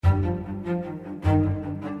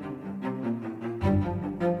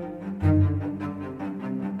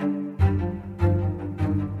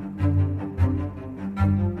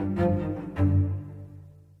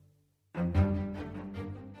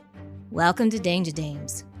Welcome to Danger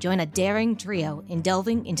Dames. Join a daring trio in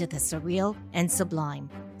delving into the surreal and sublime,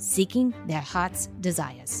 seeking their heart's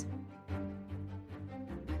desires.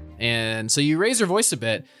 And so you raise your voice a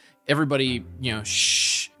bit. Everybody,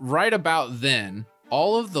 shh. Right about then,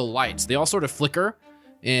 all of the lights, they all sort of flicker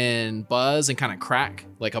and buzz and kind of crack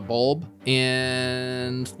like a bulb.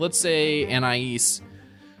 And let's say, Anais,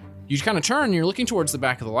 you kind of turn and you're looking towards the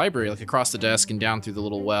back of the library, like across the desk and down through the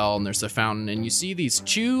little well, and there's a fountain, and you see these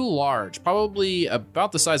two large, probably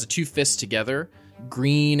about the size of two fists together,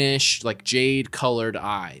 greenish, like jade-colored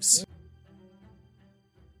eyes.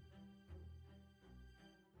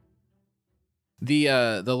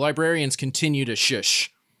 The librarians continue to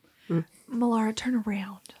shush. Malara, turn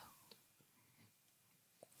around.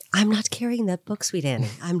 I'm not carrying that book, sweet Annie.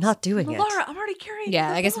 I'm not doing it. Malara, I'm already carrying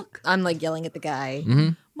Yeah, the I guess book. I'm like yelling at the guy. Mm-hmm.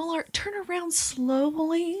 Malara, turn around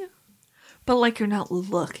slowly, but like you're not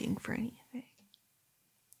looking for anything.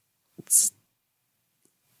 It's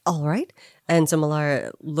all right. And so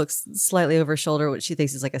Malara looks slightly over her shoulder, what she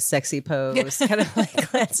thinks is like a sexy pose, kind of like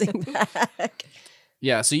glancing back.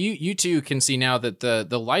 Yeah, so you two can see now that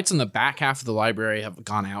the lights in the back half of the library have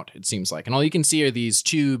gone out, it seems like. And all you can see are these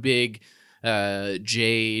two big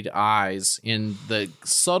jade eyes in the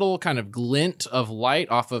subtle kind of glint of light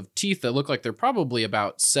off of teeth that look like they're probably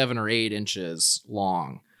about 7 or 8 inches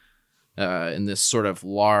long in this sort of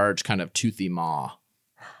large kind of toothy maw.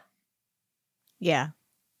 Yeah.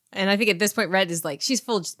 And I think at this point, Red is like, she's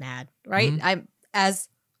full just mad, right? Mm-hmm. As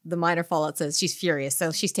the minor fallout says, she's furious.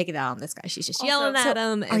 So she's taking it out on this guy. She's just yelling Also, at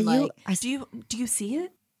him. Are And you? like, Do you see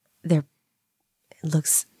it? It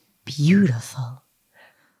looks beautiful.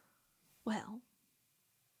 Well,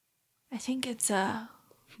 I think it's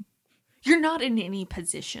you're not in any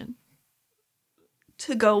position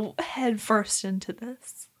to go head first into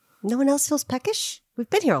this. No one else feels peckish? We've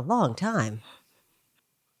been here a long time.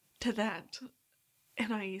 To that,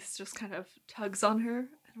 Anais just kind of tugs on her, and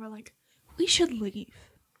we're like, we should leave.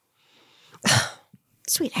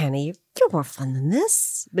 Sweet Annie, you're more fun than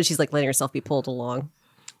this. But she's like letting herself be pulled along.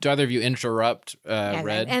 Do either of you interrupt and,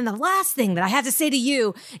 Red? and the last thing that I have to say to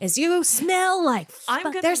you is you smell like...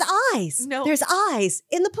 There's eyes. No. There's eyes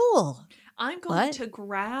in the pool. I'm going What? to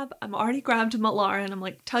grab. I'm already grabbed Malara, and I'm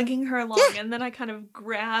like tugging her along, and then I kind of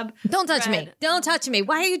grab. Don't touch me. Red. Don't touch me.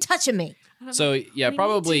 Why are you touching me? And I'm So like, yeah, "We need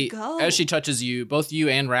probably to go." as she touches you, both you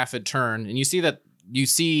and Raffid turn, and you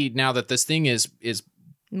see now that this thing is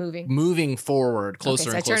Moving. moving forward closer Okay,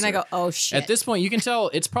 so I and closer. turn and I go, oh shit. At this point, you can tell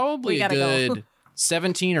it's probably We a gotta go. good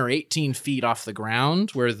 17 or 18 feet off the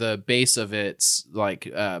ground where the base of its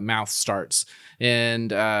mouth starts.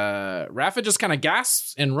 And Rafa just kind of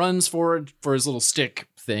gasps and runs forward for his little stick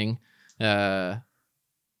thing. oh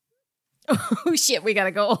shit, we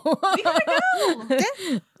gotta go. We gotta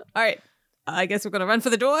go. All right. I guess we're gonna run for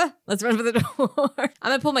the door. Let's run for the door. I'm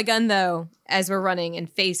gonna pull my gun though as we're running and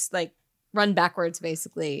run backwards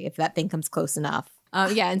basically if that thing comes close enough.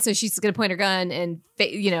 And so she's gonna point her gun and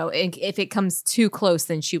and if it comes too close,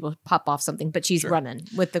 then she will pop off something. But she's running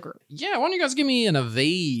with the group. Yeah, why don't you guys give me an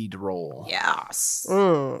evade roll? Yes.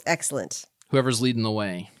 Excellent. Whoever's leading the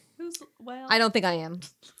way. Well, I don't think I am.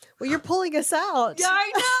 Well, you're pulling us out. Yeah,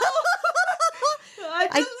 I know. I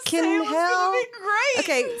I just can say it was help. gonna be great.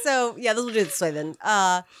 Okay, so yeah, this will do it this way then.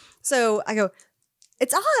 So I go,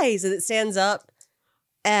 it's eyes, and it stands up.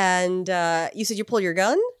 And you said you pull your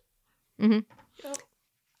gun? Mm-hmm.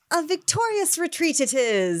 A victorious retreat it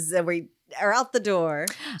is. And we are out the door.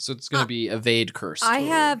 So it's going to be evade curse. I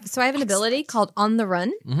have an ability called On the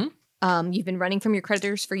Run. Mhm. You've been running from your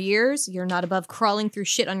creditors for years. You're not above crawling through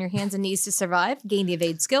shit on your hands and knees to survive. Gain the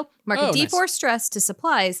evade skill. Mark a nice. D4 stress to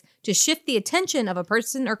supplies to shift the attention of a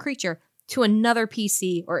person or creature to another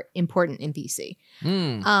PC or important NPC.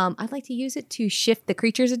 I'd like to use it to shift the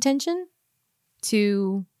creature's attention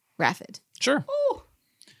to Raffid. Sure.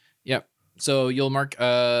 Yep. So you'll mark roll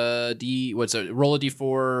a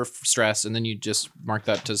D4 stress, and then you just mark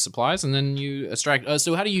that to supplies, and then you extract.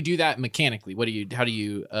 So how do you do that mechanically? How do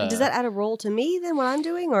you? Does that add a roll to me then what I'm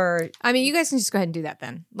doing? Or I mean, you guys can just go ahead and do that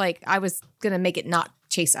then. Like, I was going to make it not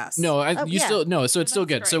chase us. No, yeah. So it's still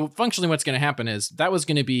good. That's So functionally, what's going to happen is that was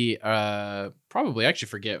going to be probably actually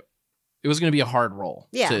forget. It was going to be a hard roll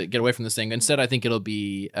to get away from this thing. Instead, I think it'll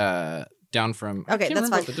be down from. I Okay, can't that's remember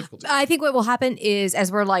fine. what the difficulty. I think what will happen is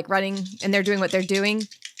as we're like running and they're doing what they're doing,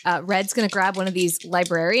 Red's going to grab one of these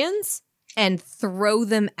librarians and throw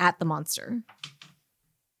them at the monster,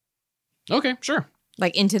 Okay, sure.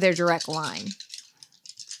 like into their direct line.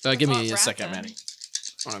 Give me not a second, Raffin. Maddie.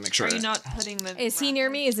 I want to make sure. Are you not putting the? Is he near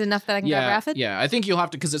me? Is it enough that I can Yeah, grab Raffid? yeah. I think you'll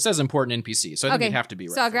have to because it says important NPC, so I think Okay. you'd have to be.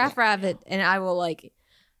 So I'll Raffid. grab Rabbit and I will like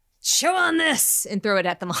chew on this, and throw it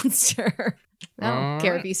at the monster. I don't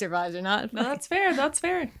care if he survives or not. No, that's fair. That's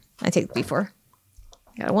fair. I take the D4.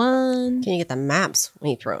 Got a 1. Can you get the maps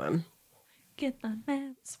when you throw him? Get the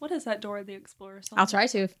maps. What is that Dora the Explorer song? I'll try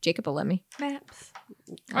to if Jacob will let me. Maps.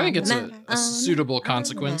 I think it's map, a suitable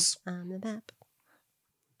consequence. On the map.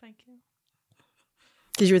 Thank you.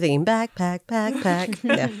 Because you were thinking backpack.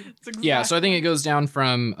 Yeah. It's exactly. Yeah, so I think it goes down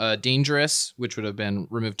from dangerous, which would have been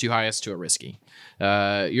remove 2 highest, to a risky.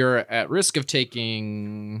 You're at risk of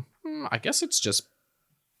taking, I guess it's just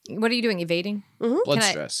What are you doing? Evading? blood Can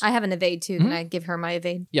stress. I have an evade too. Can I give her my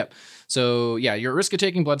evade? Yep. So yeah, you're at risk of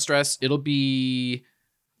taking blood stress. It'll be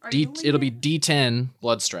Are you it'll be leaving? D10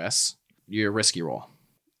 blood stress. Your risky roll.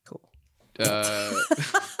 Cool.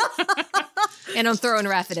 And I'm throwing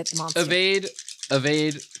Rapid at the monster.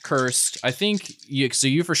 Evade, cursed. I think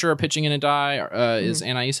you for sure are pitching in a die. Is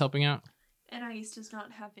Anais helping out? Anais does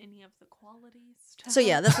not have any of the qualities. To So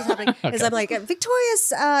yeah, help. that's what's happening. Is Okay. I'm like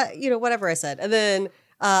victorious, whatever I said, and then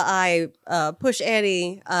I push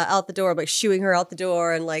Annie out the door, like shooing her out the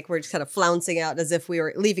door, and like we're just kind of flouncing out as if we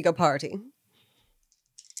were leaving a party.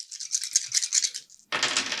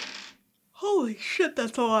 Holy shit,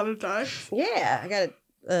 that's a lot of dice. Yeah, I got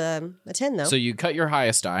a 10 though. So you cut your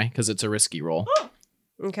highest die because it's a risky roll,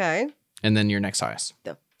 Okay. and then your next highest.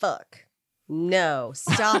 The fuck? No,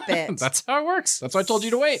 stop it. That's how it works. That's why I told you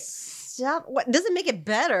to wait. Stop. What doesn't make it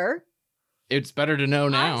better? It's better to know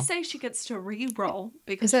now. I say she gets to re-roll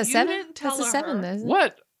because Is that you 7? didn't tell That's a 7, her. though, isn't it?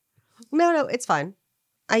 What? No, it's fine.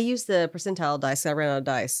 I used the percentile dice. I ran out of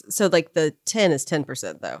dice. So like the 10 is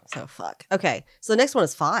 10% though. So fuck. Okay. So the next one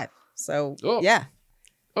is 5. So Oh. yeah.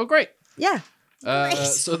 Oh, great. Yeah.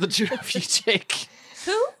 So the two of you take.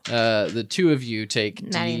 Who? The two of you take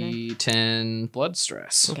Maddie and D10 blood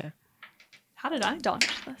stress. Okay. How did I dodge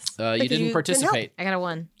this? You Because didn't you didn't help. participate. I got a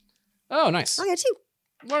 1. Oh, nice. I got 2.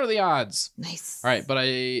 What are the odds? Nice. All right, but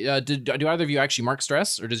do either of you actually mark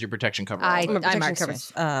stress, or does your protection cover? I- all of My it? protection marked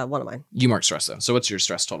covers one of mine. You mark stress though. So what's your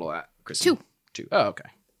stress total at, Kristen? 2. 2. Oh, okay.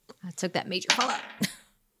 I took that major fallout.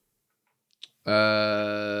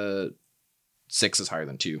 6 is higher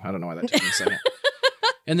than 2. I don't know why that took me a second.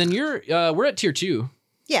 And then we're at tier 2,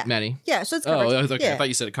 Yeah. Maddie. Yeah. So it's covered. Oh, okay. Yeah. I thought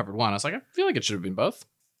you said it covered 1. I was like, I feel like it should have been both.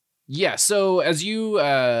 Yeah. So as you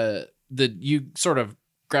you sort of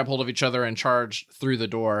grab hold of each other and charge through the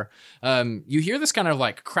door, you hear this kind of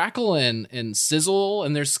like crackle and sizzle,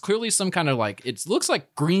 and there's clearly some kind of like, it looks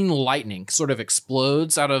like green lightning sort of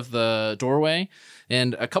explodes out of the doorway.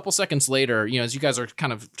 And a couple seconds later, as you guys are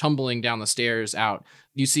kind of tumbling down the stairs out,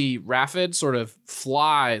 you see Rapid sort of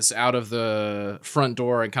flies out of the front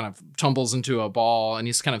door and kind of tumbles into a ball, and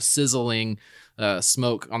he's kind of sizzling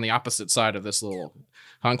smoke on the opposite side of this little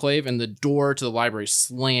conclave, and the door to the library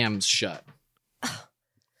slams shut.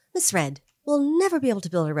 Miss Red, we'll never be able to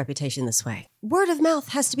build a reputation this way. Word of mouth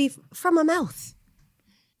has to be from a mouth.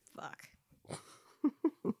 Fuck.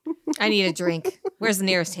 I need a drink. Where's the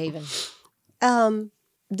nearest haven?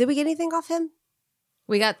 Did we get anything off him?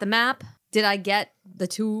 We got the map. Did I get the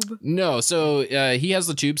tube? No, so he has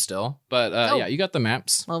the tube still, but Oh. yeah, you got the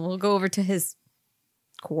maps. Well, we'll go over to his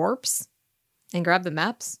corpse and grab the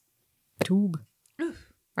maps. Tube.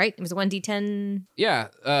 Right? It was a 1d10. Yeah,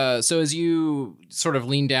 so as you sort of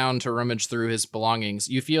lean down to rummage through his belongings,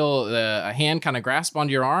 you feel a hand kind of grasp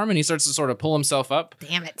onto your arm, and he starts to sort of pull himself up.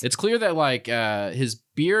 Damn it. It's clear that like his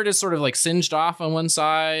beard is sort of like singed off on one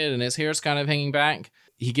side, and his hair's kind of hanging back.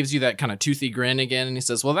 He gives you that kind of toothy grin again, and he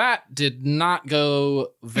says, "Well, that did not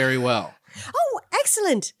go very well." Oh,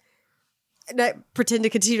 excellent. And I pretend to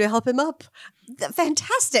continue to help him up.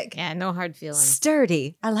 Fantastic. Yeah, no hard feelings.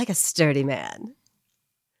 Sturdy. I like a sturdy man.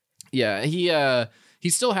 Yeah, he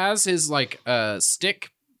still has his like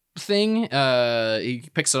stick thing. He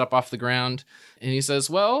picks it up off the ground, and he says,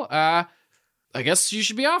 "Well, I guess you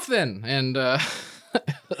should be off then." And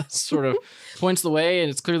sort of points the way, and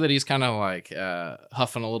it's clear that he's kind of like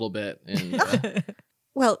huffing a little bit. And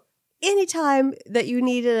Well, anytime that you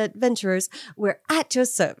need adventurers, we're at your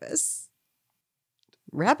service.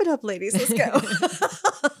 Wrap it up, ladies. Let's go.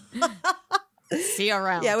 See you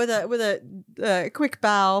around. Yeah, with a quick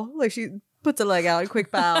bow. Like she puts a leg out, a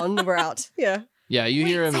quick bow, and we're out. Yeah. yeah, you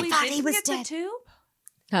hear him. So we thought he didn't was get dead. the tube?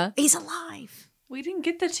 Huh? He's alive. We didn't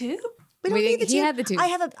get the tube? We don't We need didn't- the he tube. had the tube. I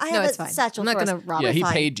have a No, it's a fine. satchel. I'm not for us. going to rob Yeah, it. he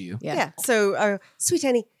fine. paid you. Yeah. Yeah. So, sweet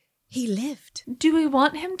Annie, he lived. Do we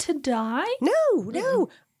want him to die? No.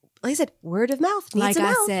 Like I said, word of mouth needs Like a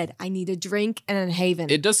I mouth. said, I need a drink and a haven.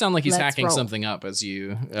 It does sound like he's Let's hacking roll. something up as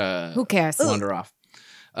you Who cares? wander off.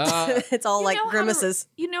 It's all You like know how to- grimaces.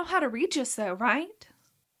 You know how to reach us, though, right?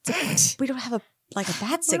 We don't have a like a bat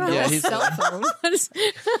What signal. about Yeah, a he's cell like- phone? What is-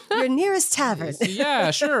 Your nearest tavern.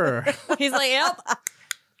 Yeah, sure. He's like, yep.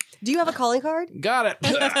 Do you have a calling card? Got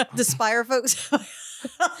it. The Spire folks.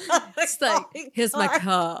 It's like, here's my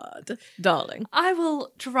card, darling. I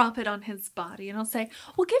will drop it on his body and I'll say,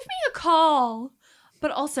 well, give me a call. But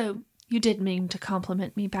also, you did mean to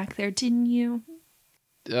compliment me back there, didn't you?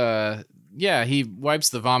 Yeah, he wipes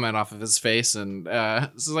the vomit off of his face and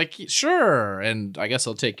is like, sure. And I guess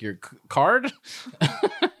I'll take your card.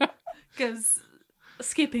 Goes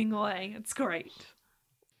skipping away. It's great.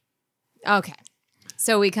 Okay.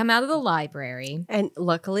 So we come out of the library, And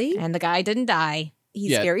luckily, and the guy didn't die.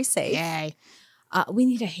 he's Yeah. very safe. Yay. We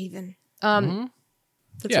need a haven. Mhm.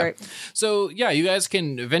 That's Yeah. right. So yeah, you guys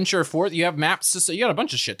can venture forth. You have maps to sell. You got a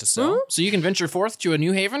bunch of shit to sell. So you can venture forth to a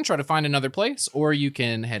new haven, try to find another place, or you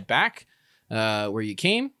can head back where you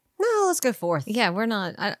came. No, let's go forth. Yeah, we're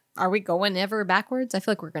not. Are we going ever backwards? I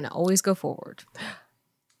feel like we're going to always go forward.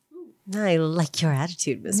 I like your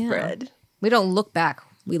attitude, Miss Yeah. Bread. We don't look back.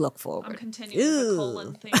 We look I'm forward. continuing Ooh. the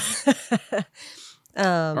colon thing.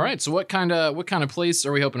 All right. So what kind of place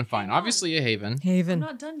are we hoping to find? Obviously a haven. I'm Haven.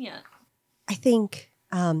 not done yet. I think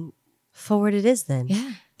forward it is then.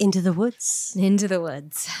 Yeah. Into the woods. Into the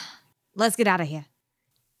woods. Let's get out of here.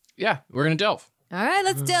 Yeah, we're gonna delve. All right,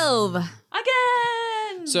 let's delve.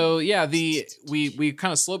 Again! So yeah, we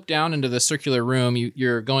kind of slope down into the circular room.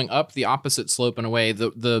 You're going up the opposite slope in a way.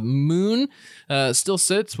 The moon still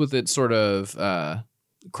sits with its sort of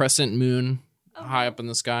crescent moon high up in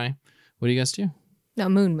the sky. What do you guys do? No,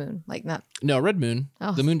 moon. Like not. No, red moon.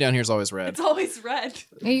 Oh. The moon down here is always red. It's always red.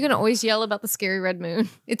 Are you going to always yell about the scary red moon?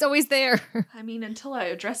 It's always there. I mean, until I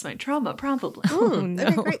address my trauma, probably. Oh, Okay,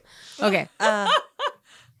 no. great. Okay.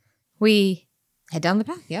 We head down the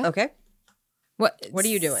path. Yeah. Okay. What are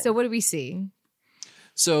you doing? So what do we see?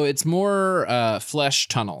 So it's more flesh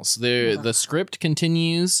tunnels. The script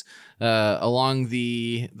continues along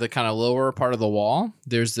the kind of lower part of the wall.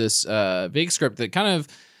 There's this vague script that kind of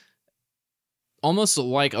almost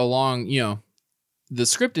like along, the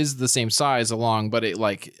script is the same size along, but it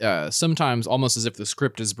like sometimes almost as if the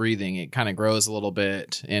script is breathing, it kind of grows a little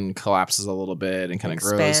bit and collapses a little bit and kind of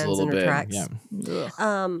grows Expands a little and bit. retracts.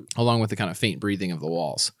 Yeah. Along with the kind of faint breathing of the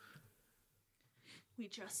walls. We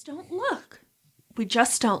just don't look. We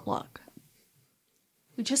just don't look.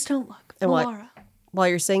 We just don't look. And what? Laura, While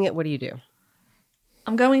you're saying it, what do you do?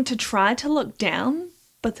 I'm going to try to look down,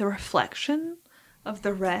 but the reflection of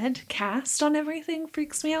the red cast on everything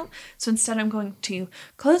freaks me out. So instead, I'm going to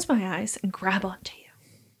close my eyes and grab onto you.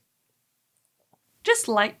 Just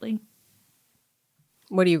lightly.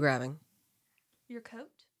 What are you grabbing? Your coat,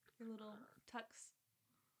 your little tux.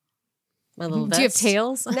 My little vest. Do you have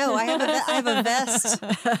tails? No, I have a vest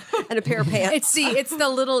and a pair of pants. It's the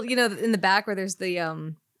little, in the back where there's the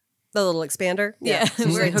The little expander. Yeah, So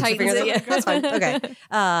you where it hook your finger tightens there? it, yeah. That's fine. Okay.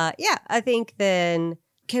 Yeah, I think then,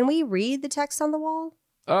 can we read the text on the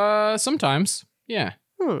wall? Sometimes. Yeah.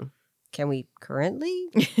 Can we currently?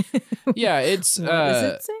 Yeah, it's what does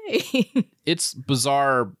it say? it's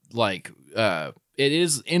bizarre, like it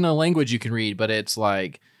is in a language you can read, but it's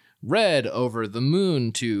like red over the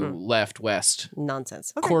moon to left west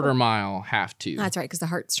Nonsense. Okay, quarter mile half to. That's right, because the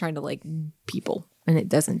heart's trying to like people, and it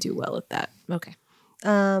doesn't do well at that. Okay.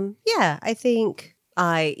 Yeah, I think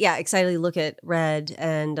excitedly look at Red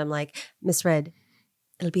and I'm like, Miss Red,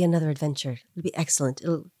 it'll be another adventure. It'll be excellent.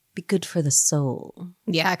 It'll be good for the soul.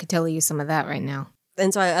 Yeah, I could totally use some of that right now.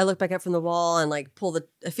 And so I look back up from the wall and like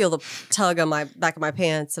I feel the tug on my back of my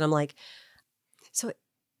pants and I'm like, so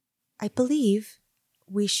I believe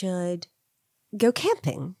we should go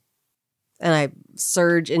camping. And I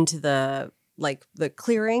surge into the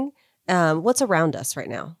clearing. What's around us right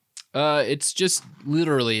now? It's just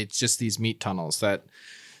these meat tunnels that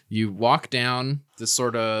you walk down the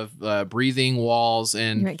sort of breathing walls,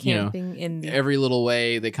 and You're at camping in the every little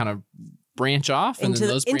way they kind of branch off, and then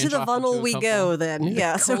those branch into the off funnel into a we couple. go. Then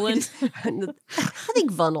yeah, so colon. I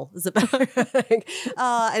think funnel is a better.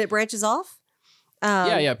 And it branches off.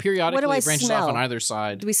 Yeah. Periodically, I it branches smell? off on either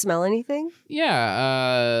side. Do we smell anything?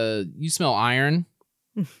 Yeah. You smell iron.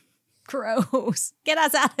 gross. Get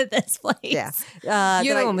us out of this place. Yeah.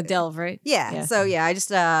 You're then the I- one with Delve, right? Yeah. So yeah, I just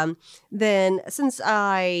then since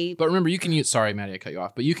I But remember, you can use. Sorry, Maddie, I cut you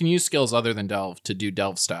off. But you can use skills other than delve to do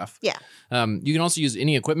delve stuff. yeah. You can also use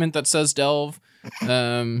any equipment that says delve.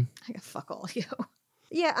 I got fuck all you.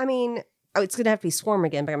 Yeah, I mean, it's gonna have to be swarm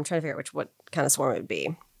again, but I'm trying to figure out what kind of swarm it would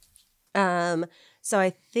be. So I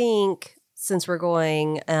think since we're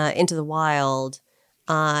going into the wild,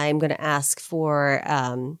 I'm gonna ask for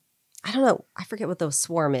I don't know, I forget what the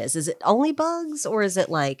swarm is. Is it only bugs or is it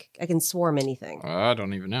like I can swarm anything? I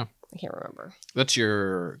don't even know. I can't remember. That's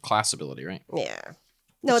your class ability, right? Yeah.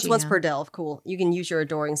 No, it's once Gina. per delve. Cool. You can use your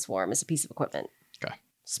adoring swarm as a piece of equipment. Okay.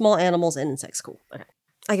 Small animals and insects. Cool. Okay.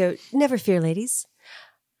 I go, never fear, ladies.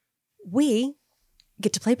 We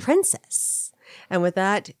get to play princess. And with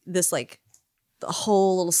that, this like the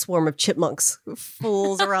whole little swarm of chipmunks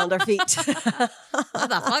fools around our feet. What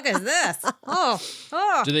the fuck is this?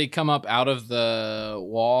 Oh. Do they come up out of the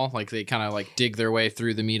wall? Like they kind of like dig their way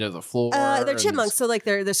through the meat of the floor? They're and chipmunks, so like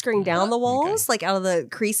they're scurrying down the walls, Okay. like out of the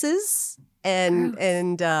creases and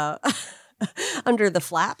under the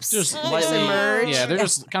flaps. Just They lightly, emerge. yeah, they're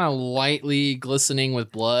just kind of lightly glistening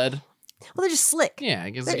with blood. Well, they're just slick. Yeah, I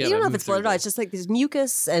guess You gotta don't know if move it's blood or through not. It's just like there's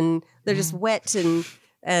mucus and they're just wet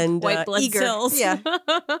and White blood eager. cells. Yeah,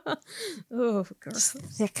 Oh, gross.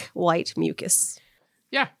 thick white mucus.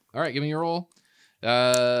 Yeah. All right, give me your roll.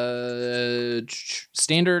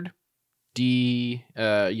 Standard D.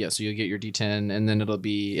 Yeah, so you'll get your D10, and then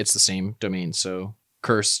it's the same domain. So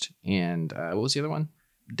cursed and what was the other one?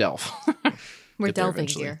 Delve. We're Get there delving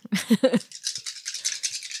eventually. here.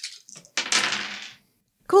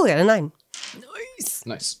 Cool, got a 9. Nice.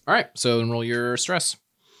 Nice. All right, so enroll your stress.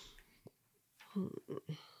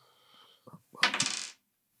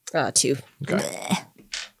 2. Okay.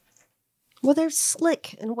 Well, they're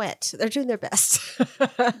slick and wet. They're doing their best.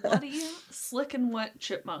 Bloody slick and wet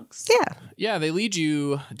chipmunks. Yeah. Yeah, they lead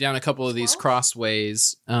you down a couple of these Squirrels?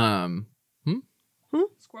 crossways.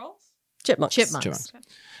 Squirrels? Chipmunks. Chipmunks.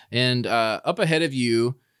 And up ahead of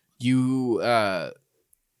you,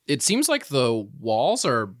 it seems like the walls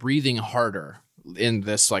are breathing harder in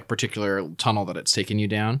this like particular tunnel that it's taken you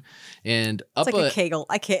down. And It's like a kegel.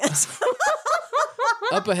 I can't.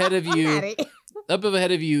 up ahead of you,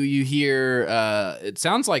 you hear. It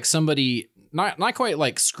sounds like somebody not quite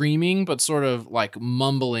like screaming, but sort of like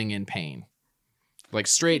mumbling in pain. Like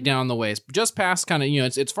straight down the waist, just past kind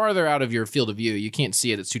of, it's farther out of your field of view. You can't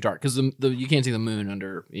see it; it's too dark because you can't see the moon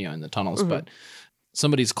under in the tunnels. Mhm. But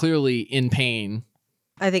somebody's clearly in pain.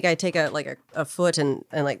 I think I take a foot and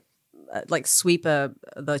like sweep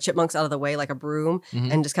the chipmunks out of the way like a broom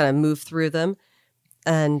Mhm. and just kind of move through them.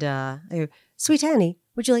 And I go, Sweet Annie,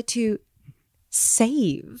 would you like to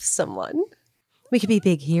save someone? We could be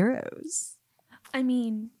big heroes. I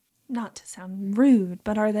mean, not to sound rude,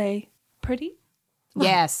 but are they pretty?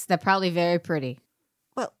 Yes, they're probably very pretty,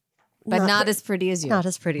 Well, but not as pretty as you. not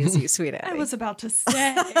as pretty as you, Sweet Annie. I was about to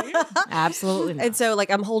say. Absolutely not. And so, like,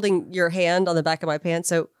 I'm holding your hand on the back of my pants.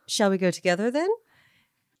 So, shall we go together then?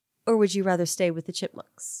 Or would you rather stay with the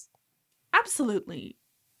chipmunks? Absolutely.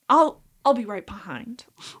 I'll be right behind.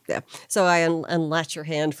 Yeah. So I unlatch your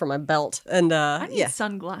hand from my belt, and I need yeah,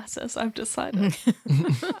 sunglasses, I've decided.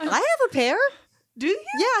 I have a pair. Do you?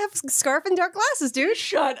 Yeah, I have scarf and dark glasses, dude.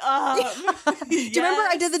 Shut up. Do you remember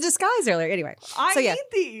I did the disguise earlier? Anyway, I so yeah, need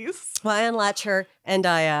these. well, I unlatch her, and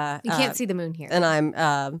I You can't see the moon here. and I'm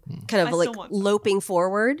kind of I like still want some. loping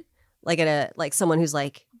forward, like at like someone who's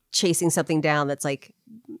like chasing something down that's like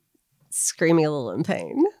screaming a little in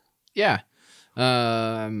pain. Yeah.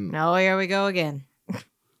 No, here we go again.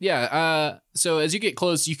 Yeah. So as you get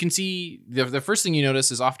close, you can see the first thing you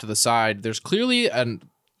notice is off to the side. There's clearly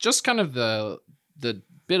just kind of the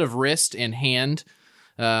bit of wrist and hand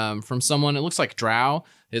from someone. It looks like Drow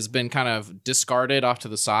has been kind of discarded off to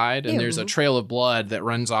the side, and there's a trail of blood that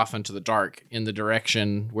runs off into the dark in the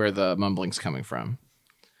direction where the mumbling's coming from.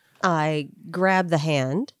 I grab the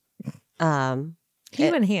hand.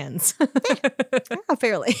 Human hands. Yeah,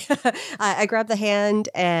 fairly. I grab the hand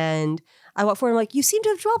and I walk forward. I'm like, you seem to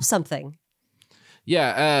have dropped something.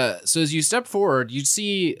 Yeah. So as you step forward, you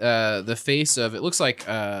see the face of, it looks like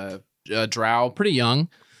a Drow, pretty young,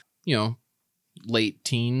 late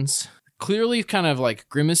teens, clearly kind of like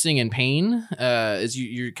grimacing in pain as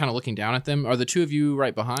you're kind of looking down at them. Are the two of you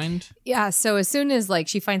right behind? Yeah, so as soon as like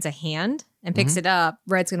she finds a hand and picks it up,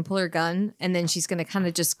 Red's gonna pull her gun and then she's gonna kind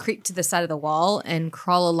of just creep to the side of the wall and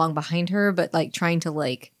crawl along behind her, but like trying to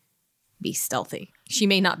like be stealthy. She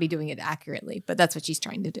may not be doing it accurately, but that's what she's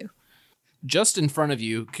trying to do. Just in front of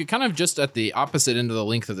you, kind of just at the opposite end of the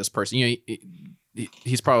length of this person.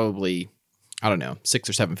 He's probably, I don't know, 6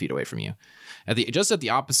 or 7 feet away from you. Just at the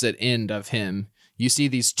opposite end of him, you see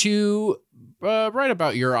these two, right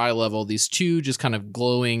about your eye level, these two just kind of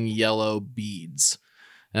glowing yellow beads.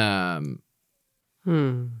 And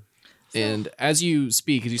as you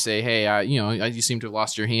speak, as you say, hey, you seem to have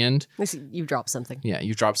lost your hand. You've dropped something. Yeah,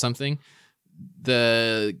 you dropped something.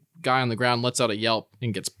 The guy on the ground lets out a yelp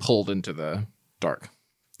and gets pulled into the dark.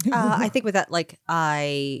 I think with that, like,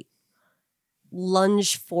 I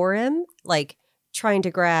lunge for him, like trying to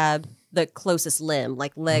grab the closest limb,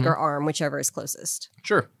 like leg or arm, whichever is closest.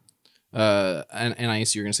 Sure. And Anais,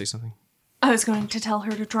 you're going to say something? I was going to tell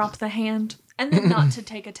her to drop the hand and then not to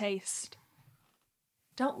take a taste.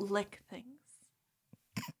 Don't lick things.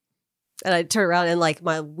 And I turn around and like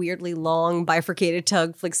my weirdly long bifurcated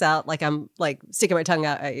tongue flicks out like I'm like sticking my tongue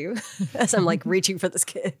out at you as I'm like reaching for this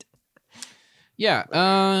kid. Yeah.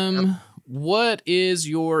 What is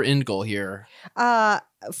your end goal here?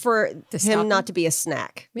 For stop him him? not to be a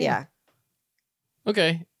snack. Yeah.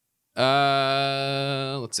 Okay.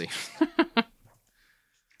 Let's see.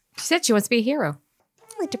 She said she wants to be a hero.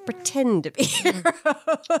 I like to pretend to be.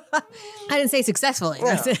 I didn't say successfully.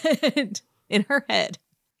 I said in her head.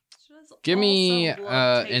 She does Give me also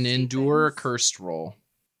love an tasty endure things. cursed roll.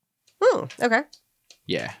 Okay.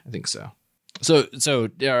 Yeah, I think so. So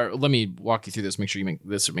let me walk you through this. Make sure you make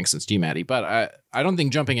this makes sense to you, Maddie. But I don't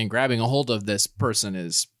think jumping and grabbing a hold of this person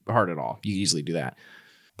is hard at all. You easily do that.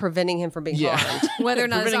 Preventing him from being harmed. Whether or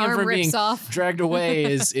not his Preventing him arm from rips being off. dragged away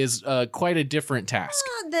is quite a different task.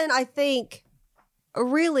 Then I think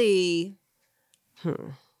really I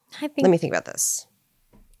think let me think about this.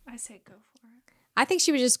 I say go for it. I think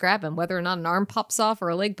she would just grab him, whether or not an arm pops off or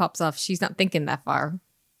a leg pops off. She's not thinking that far.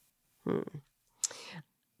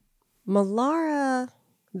 Malara,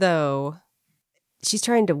 though, she's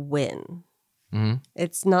trying to win. Mm-hmm.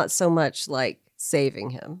 It's not so much like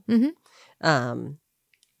saving him. Mhm.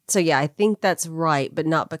 So yeah, I think that's right, but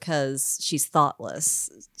not because she's thoughtless.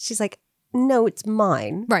 She's like, no, it's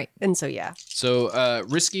mine. Right. And so yeah. So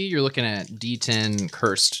risky, you're looking at D10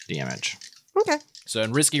 cursed damage. Okay. So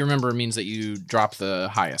and risky, remember, means that you drop the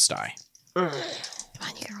highest die. Come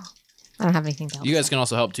on, you girl. I don't have anything to help. You guys can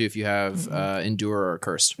also help too if you have endure or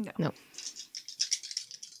cursed. No.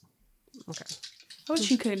 Okay. I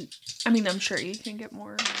wish you could. I mean, I'm sure you can get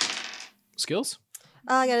more. Skills?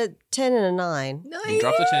 I got a 10 and a 9. You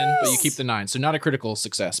drop the 10, but you keep the 9. So not a critical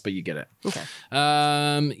success, but you get it. Okay.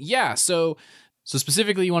 Yeah, so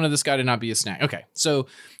specifically you wanted this guy to not be a snack. Okay. So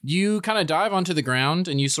you kind of dive onto the ground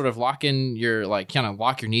and you sort of lock in your kind of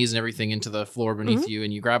lock your knees and everything into the floor beneath you,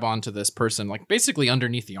 and you grab onto this person like basically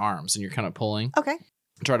underneath the arms, and you're kind of pulling. Okay.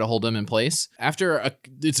 Try to hold them in place.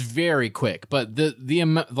 It's very quick, but the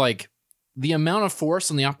amount of force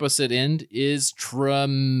on the opposite end is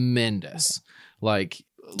tremendous. Like,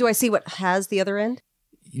 Do I see what has the other end?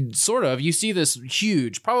 sort of, you see this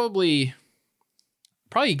huge, probably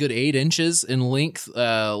a good 8 inches in length,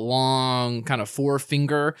 long kind of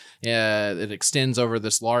forefinger that extends over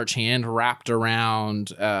this large hand wrapped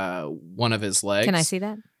around one of his legs. Can I see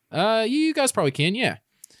that? You guys probably can, yeah.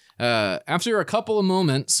 After a couple of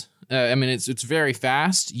moments, it's very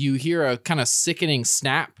fast. You hear a kind of sickening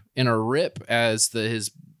snap and a rip as his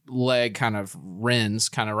leg kind of rends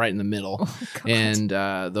kind of right in the middle, and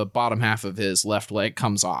the bottom half of his left leg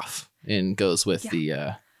comes off and goes with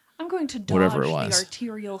I'm going to dodge Whatever it the was.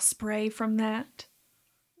 arterial spray from that.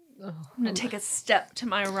 I'm going to take a step to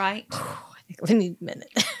my right. I think we need a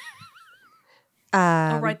minute.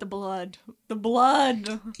 I'll write the blood. The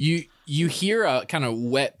blood. You hear a kind of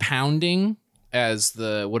wet pounding as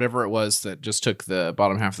the whatever it was that just took the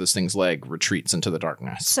bottom half of this thing's leg retreats into the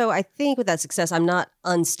darkness. So I think with that success, I'm not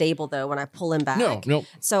unstable though when I pull him back. No.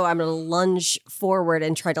 So I'm going to lunge forward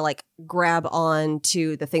and try to like grab on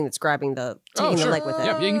to the thing that's taking the leg with it.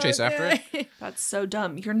 Yep, you can chase after it. That's so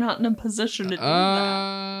dumb. You're not in a position to do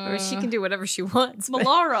that. Or she can do whatever she wants. but-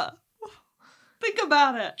 Malara, think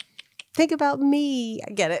about it. Think about me.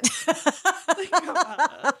 I get it. Think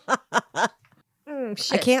about it.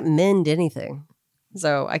 I can't mend anything.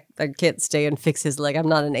 So I can't stay and fix his leg. I'm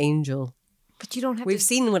not an angel. But you don't have We've to.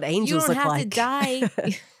 seen what You angels don't look have like. to die.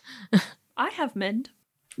 I have mend.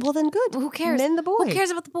 Well, then good. Who cares? Mend the boy. Who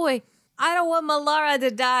cares about the boy? I don't want Malara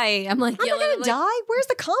to die. I'm like, I'm yelling. not I'm going to die. Where's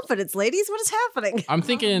the confidence, ladies? What is happening? I'm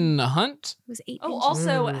thinking hunt. It was 8 Oh, inches.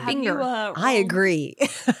 also, have Finger. you I agree.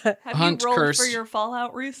 Have Hunt you rolled curse. for your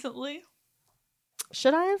Fallout recently?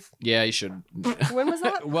 Should I have? Yeah, you should. When was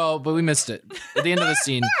that? Well, but we missed it at the end of the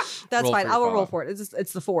scene. That's roll fine. for I your will roll Fallout. for it.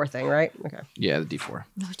 It's the 4 thing, right? Okay. Yeah, the D4.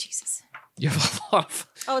 Oh, Jesus. You have a lot of.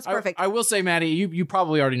 Oh, it's perfect. I will say, Maddie, you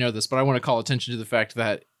probably already know this, but I want to call attention to the fact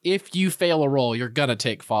that if you fail a roll, you're gonna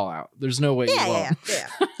take Fallout. There's no way you won't yeah.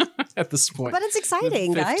 at this point. But it's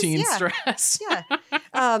exciting, With guys. 15 Yeah. stress.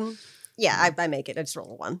 Yeah. I make it. I just roll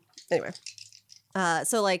a 1. Anyway.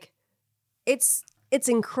 So like it's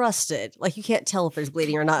encrusted. Like you can't tell if there's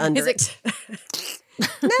bleeding or not under Is it.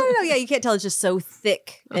 No. Yeah, you can't tell. It's just so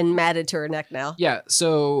thick and matted to her neck now. Yeah.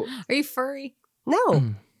 So Are you furry?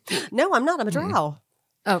 No. No, I'm not. I'm a drow.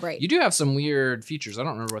 Oh, right. you do have some weird features. I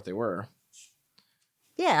don't remember what they were.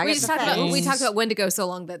 Yeah, I we got just the talked about fangs. we talked about Wendigo so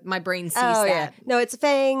long that my brain sees Oh that. yeah. No, it's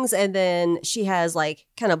fangs, and then she has like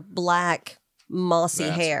kind of black mossy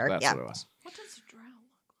hair. That's Yeah. what it was. What does a drow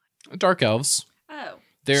look Dark elves. like? Oh.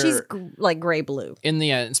 They're She's like gray blue. in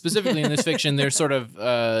the specifically in this fiction. They're sort of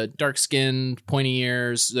dark skinned, pointy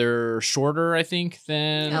ears. They're shorter, I think,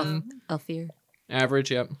 than Elfir.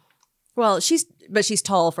 average. Yep. Well, she's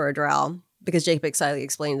tall for a drow because Jacob excitedly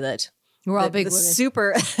explained that We're all the big women.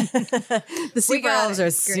 super the super got elves it. are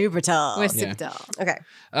Great. super tall. We're Yeah. super tall.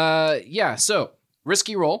 Okay. Yeah. So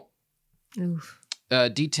risky roll. Oof.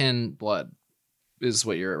 D10 blood is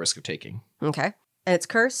what you're at risk of taking. Okay. And it's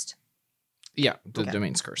cursed. Yeah, the Okay.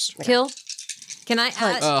 domain's cursed. Kill. Can I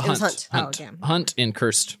Hunt. add? It was Hunt. hunt. Hunt. Oh, damn. Hunt and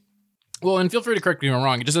cursed. Well, and feel free to correct me if I'm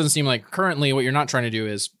wrong. It just doesn't seem like currently what you're not trying to do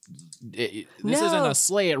is this No. isn't a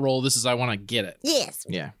slay it roll. This is I want to get it. Yes.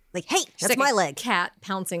 Yeah. Like, hey, Just that's like my a leg. Cat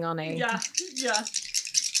pouncing on a. Yeah.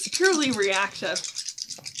 Purely reactive.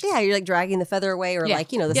 Yeah, you're like dragging the feather away or Yeah. like,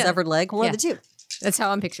 the Yeah. severed leg. One Yeah. of the two. That's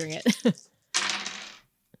how I'm picturing it.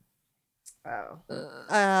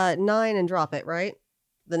 Oh. 9 and drop it, right?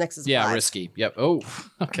 The next is Yeah, 5. risky. Yep. Oh,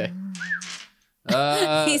 okay.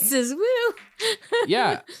 he says, "Woo."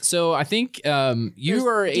 Yeah. So I think you There's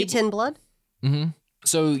are able. D10 blood?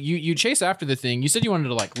 So you chase after the thing. You said you wanted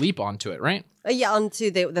to like leap onto it, right? Yeah, onto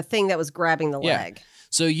the thing that was grabbing the Yeah. leg.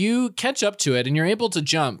 So you catch up to it and you're able to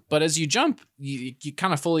jump. But as you jump, you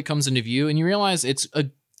kind of fully comes into view and you realize it's a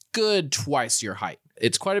good twice your height.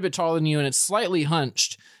 It's quite a bit taller than you and it's slightly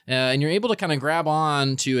hunched. And you're able to kind of grab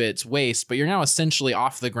on to its waist, but you're now essentially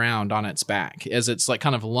off the ground on its back as it's like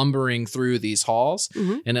kind of lumbering through these halls.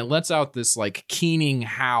 Mhm. And it lets out this like keening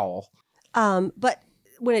howl. But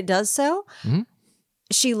when it does so, Mhm.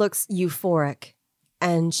 she looks euphoric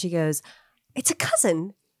and she goes, "It's a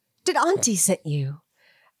cousin. Did Auntie sent you?"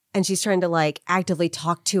 And she's trying to like actively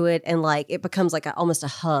talk to it and like it becomes like almost a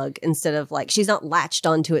hug instead of like she's not latched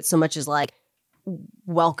onto it so much as like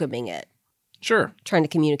welcoming it, Sure. trying to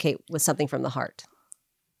communicate with something from the heart.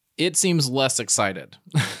 It seems less excited.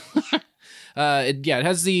 It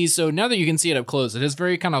has these. So now that you can see it up close, it has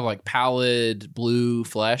very kind of like pallid blue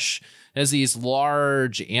flesh. It has these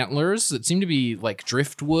large antlers that seem to be like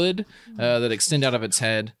driftwood that extend out of its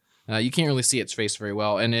head. You can't really see its face very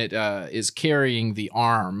well, and it is carrying the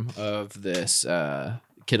arm of this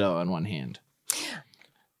kiddo in one hand.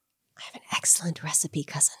 I have an excellent recipe,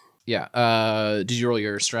 cousin. Yeah. Did you roll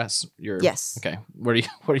your stress? Yes. Okay. What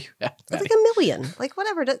are you at? It's like a million. Like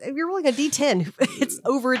whatever. If you're rolling a D10, it's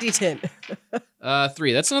over a D10.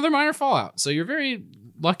 3. That's another minor fallout. So you're very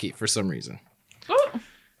lucky for some reason.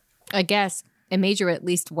 I guess a major at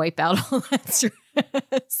least wipe out all that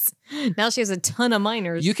stress. Now she has a ton of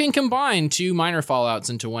minors. You can combine 2 minor fallouts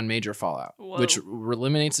into 1 major fallout, Whoa. which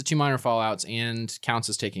eliminates the 2 minor fallouts and counts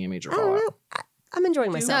as taking a major I don't fallout. know. I'm enjoying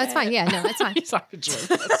no, myself. it's fine. Yeah, no, it's fine. I'm enjoying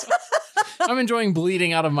this. I'm enjoying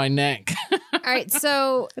bleeding out of my neck. All right,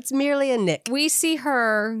 so It's merely a nick. we see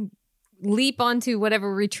her leap onto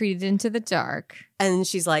whatever retreated into the dark, And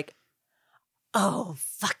she's like, "Oh,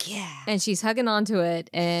 fuck yeah." and she's hugging onto it,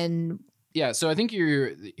 and Yeah, so I think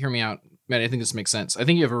hear me out, Matt. I think this makes sense. I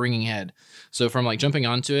think you have a ringing head. So from like jumping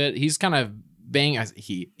onto it, he's kind of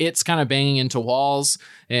it's kind of banging into walls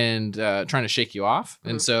and trying to shake you off.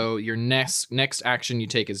 And so your next action you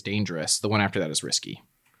take is dangerous. The one after that is risky.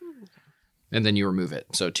 And then you remove it.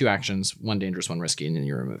 So 2 actions, 1 dangerous, 1 risky, and then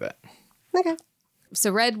you remove it. Okay. so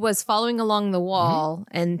Red was following along the wall,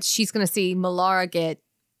 and she's going to see Malara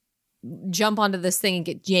jump onto this thing and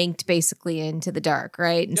get yanked basically into the dark,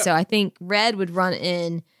 right? And Yep. so I think Red would run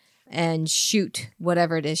in and shoot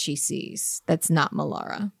whatever it is she sees that's not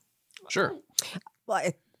Malara. Sure.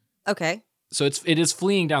 Well, okay. So it is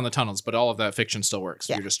fleeing down the tunnels, but all of that fiction still works.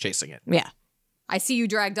 Yeah. You're just chasing it. Yeah. I see you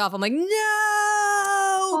dragged off. I'm like, no!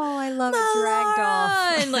 Oh, I love it dragged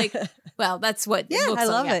off. And like, well, that's what Yeah, it looks I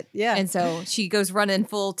like. love yeah. it. Yeah. And so she goes running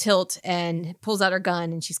full tilt and pulls out her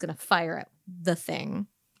gun and she's going to fire at the thing.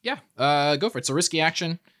 Yeah. Go for it. It's a risky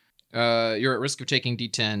action. You're at risk of taking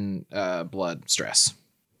D10 blood stress.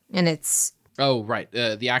 And it's, Oh, right.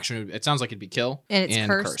 The action, it sounds like it'd be kill. And it's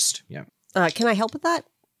cursed. Yeah. Can I help with that?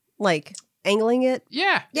 Like angling it?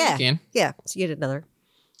 Yeah. Yeah. You can. Yeah. So you get another.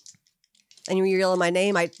 And when you're yelling my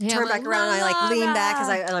name, I Yeah, turn I'm back like, around and I like lean back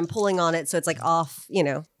 "Malara!" and I'm pulling on it. So it's like off,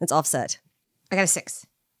 it's offset. I got a 6.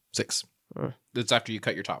 6. That's after you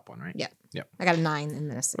cut your top one, right? Yeah. Yep. I got a 9 and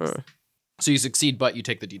then a 6. So you succeed, but you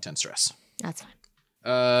take the D10 stress. That's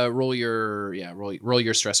fine. Roll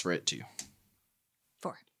your stress for it too.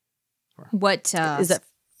 4. What, Is that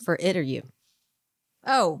for it or you?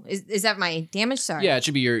 oh, is that my damage? Sorry. Yeah, it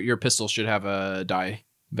should be your pistol should have a die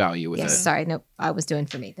value with Yes, it. sorry. Nope. I was doing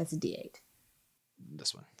for me. That's a D8.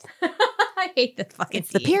 This one. I hate the fucking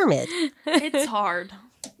It's the D8. pyramid. It's hard.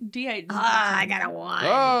 D8. I got a 1.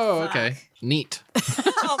 Oh, Fuck. okay. Neat.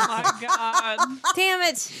 Oh my god. Damn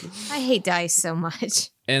it. I hate dice so much.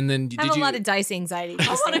 And then I have did a lot you? of dice anxiety. I these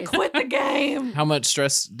want to days. quit the game. How much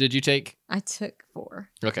stress did you take? I took 4.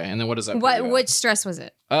 Okay, and then what does that? put What? you at? Which stress was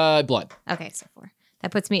it? Blood. Okay, so 4.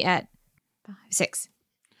 That puts me at 6.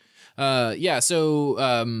 Yeah. So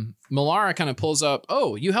Malara kind of pulls up.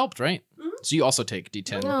 Oh, you helped, right? So you also take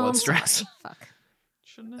D10 No, blood I'm stress. sorry. Fuck.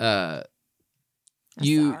 Shouldn't have. I'm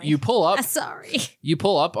You sorry. you pull up. I'm sorry. You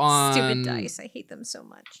pull up on Stupid dice. I hate them so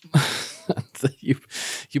much.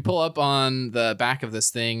 you pull up on the back of this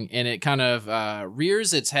thing, and it kind of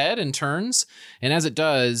rears its head and turns. And as it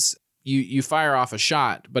does, you fire off a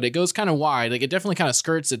shot, but it goes kind of wide. Like it definitely kind of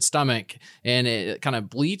skirts its stomach, and it kind of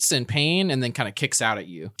bleats in pain, and then kind of kicks out at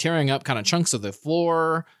you, tearing up kind of chunks of the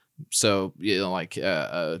floor. So like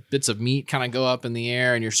bits of meat kind of go up in the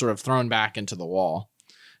air, and you're sort of thrown back into the wall.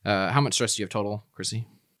 How much stress do you have total, Chrissy?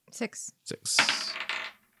 6. 6.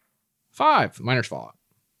 5. Minor's fallout.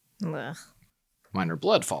 Ugh. Minor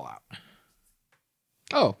blood fallout.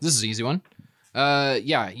 Oh, this is an easy one.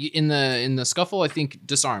 Yeah, in the scuffle, I think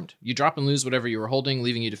disarmed. You drop and lose whatever you were holding,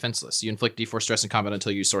 leaving you defenseless. You inflict D4 stress in combat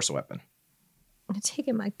until you source a weapon. I'm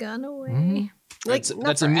taking my gun away. Mm-hmm. Like, That's, not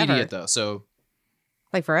that's forever. immediate though. So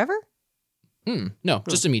Like forever? no,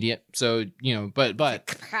 just immediate. So but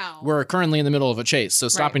Pow. we're currently in the middle of a chase. So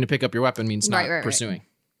stopping to pick up your weapon means not Right. pursuing.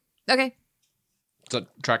 Okay. Does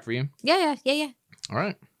that track for you? Yeah. All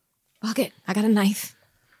right. Fuck it. I got a knife.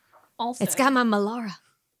 Also, It's got my Malara.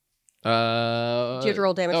 Do you have to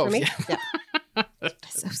roll damage oh, for me? yeah. Yeah.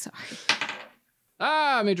 So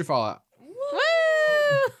sorry. Major fallout.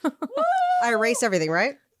 Woo! I erase everything,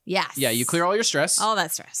 right? Yes. Yeah, you clear all your stress. all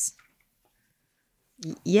that stress.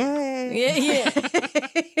 Yay.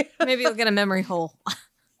 Yeah. Maybe you'll get a memory hole.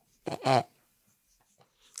 It's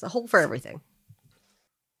a hole for everything.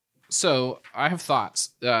 So I have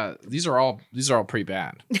thoughts. These are all pretty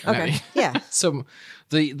bad. Okay. Yeah. So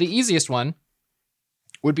the easiest one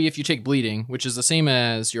would be if you take bleeding, which is the same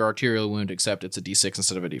as your arterial wound, except it's a D6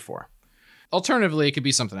 instead of a D4. Alternatively, it could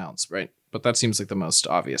be something else, right? But that seems like the most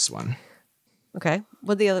obvious one. Okay.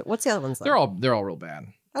 What's the other ones like? They're all real bad.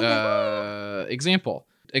 Example.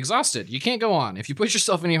 Exhausted. You can't go on. If you push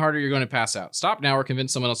yourself any harder, you're going to pass out. Stop now or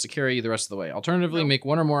convince someone else to carry you the rest of the way. Alternatively, make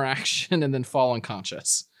one or more action and then fall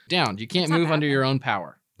unconscious. Downed. You can't That's not move bad, under then. your own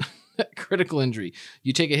power. Critical injury.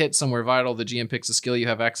 You take a hit somewhere vital. The GM picks a skill you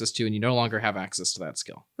have access to, and you no longer have access to that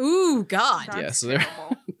skill. Ooh, God. That's Yeah, so they're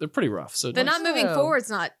terrible. they're pretty rough. So The not moving Oh. forward's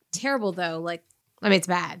not terrible though. Like, I mean, it's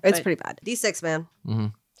bad. It's but- pretty bad. D6, man.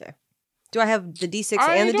 Mhm. Okay. Do I have the D6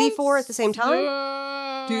 and the D4 at the same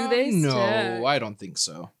time? Do they No, stack? I don't think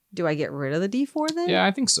so. Do I get rid of the D4 then? Yeah,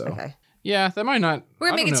 I think so. Okay. Yeah, that might not. We're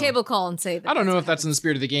gonna I make a don't know. table call and say that. I don't know if that's in the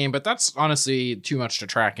spirit of the game, but that's honestly too much to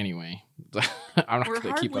track anyway. I'm not We're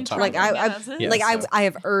going to keep on hardly top Like of it. I, As is. Yeah, like so- I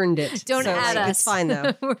have earned it. Don't So, add like, us. It's fine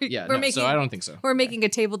though. Yeah, we're no, making. so I don't think so. We're making a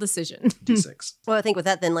table decision. D6. Well, I think with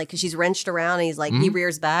that then, like, because she's wrenched around and he's like, he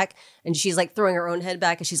rears back and she's like throwing her own head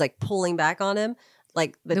back and she's like pulling back on him.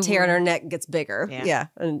 Like the The tear in her wound. neck gets bigger. Yeah. Yeah.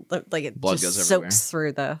 And like it Blood just goes soaks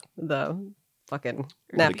through the fucking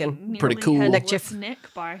napkin. Nearly Pretty cool. had Neck What's chiff. Nick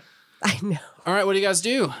by. I know. All right, what do you guys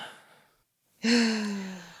do?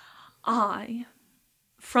 I,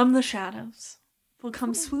 from the shadows, will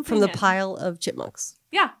come swooping From the in. pile of chipmunks.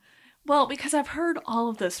 Yeah. Well, because I've heard all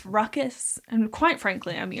of this ruckus, and quite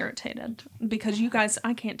frankly, I'm irritated because you guys,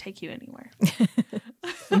 I can't take you anywhere.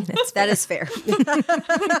 That is fair.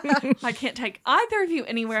 I can't take either of you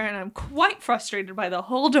anywhere, and I'm quite frustrated by the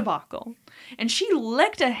whole debacle. And she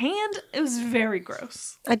licked a hand. It was very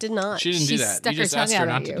gross. I did not. She didn't She do that. stuck You her just tongue asked her out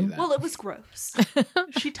not at to you. do that. Well, it was gross.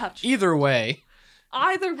 She touched me. Either way,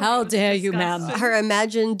 Either way, How it was dare you, ma'am. disgusting. Her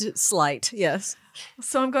imagined slight. Yes.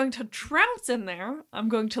 So I'm going to trounce in there. I'm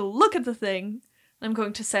going to look at the thing. And I'm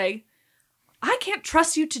going to say, I can't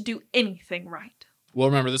trust you to do anything right. well,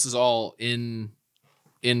 remember this is all in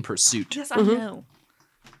pursuit. Yes, I know.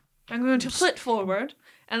 I'm going to flit forward,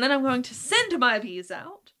 and then I'm going to send my bees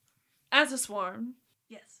out as a swarm.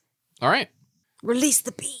 Yes. All right. Release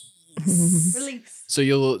the bees. Release. So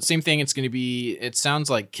you'll same thing. It's going to be. It sounds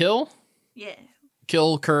like kill,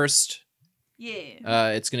 cursed. Yeah.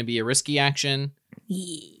 It's going to be a risky action.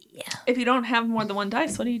 Yeah. If you don't have more than one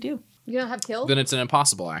dice, what do you do? You don't have kill? Then it's an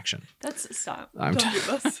impossible action. That's stop. I'm Don't t-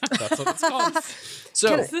 do this. That's what it's called.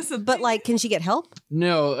 So Is this a But thing? like, can she get help?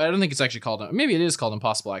 no, I don't think it's actually called. Maybe it is called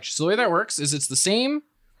impossible action. So the way that works is it's the same.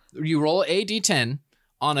 You roll a d10.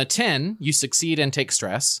 On a 10, you succeed and take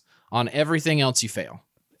stress. On everything else, you fail.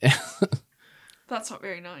 That's not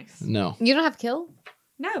very nice. No. You don't have kill?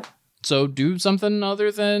 No. So do something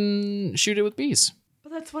other than shoot it with bees. But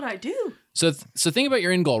Well, that's what I do. So think about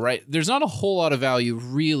your end goal, right? There's not a whole lot of value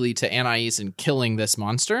really to Anais in killing this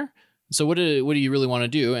monster. So what do you really want to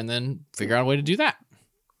do? And then figure out a way to do that.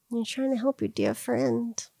 You're trying to help your dear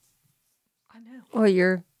friend. I know. Or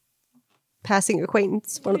your passing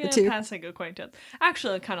acquaintance, one of the two. Passing acquaintance.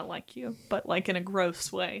 Actually, I kind of like you, but like in a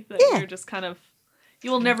gross way. That Yeah. you're just kind of.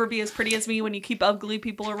 You will never be as pretty as me when you keep ugly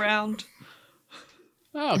people around.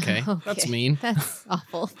 Oh, okay. That's mean. That's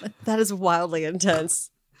awful. That is wildly intense.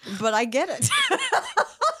 But I get it.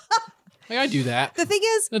 Like, I do that. The thing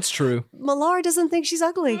is, That's true. Malar doesn't think she's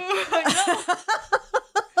ugly. I know.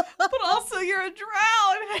 But also, you're a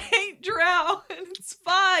drow, and I hate drow, and it's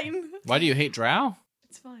fine. Why do you hate Drow?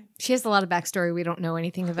 It's fine. She has a lot of backstory we don't know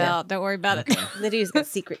anything about. Don't worry about it. Lydia's got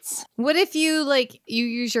secrets. What if you you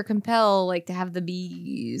use your compel to have the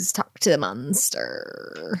bees talk to the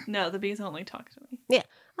monster? No, the bees only talk to me. Yeah,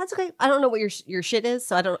 that's okay. I don't know what your shit is,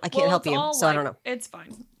 so I can't help it's you. all So I don't know. It's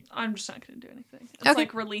fine. I'm just not going to do anything. It's Okay.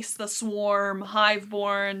 like release the swarm,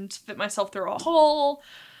 hiveborn, fit myself through a hole.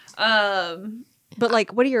 But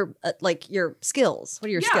what are your skills? What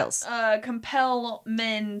are your skills? Compel,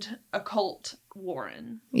 mend, occult,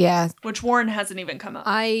 Warren, Yeah, which Warren hasn't even come up.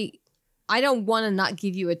 I don't want to not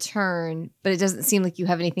give you a turn, but it doesn't seem like you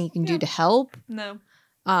have anything you can do to help. No.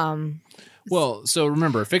 Well, so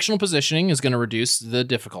remember, fictional positioning is going to reduce the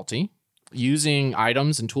difficulty. Using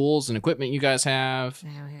items and tools and equipment you guys have.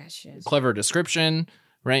 Oh, yeah, shit. Clever description,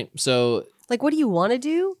 right? So What do you want to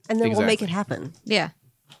do? And then we'll make Exactly. it happen. Yeah.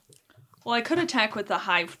 Well, I could attack with the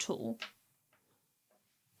hive tool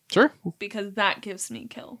sure. because that gives me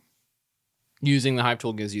kill. Using the hive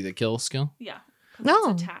tool gives you the kill skill. Yeah. 'Cause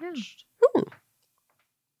No, it's attached.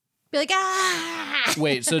 Be like, ah!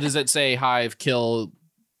 Wait, so does it say hive kill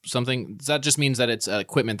something? That just means that it's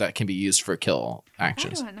equipment that can be used for kill Why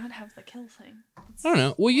actions. do I not have the kill thing? I don't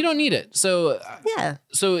know. Well, you don't need it. So Yeah.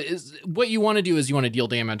 what you want to do is you want to deal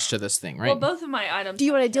damage to this thing, right? Well, both of my items. Do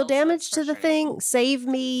you have want to deal kill, so damage it's to the frustrating. thing? Save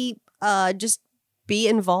me? Just be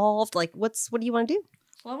involved? What do you want to do?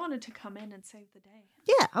 Well, I wanted to come in and save the day.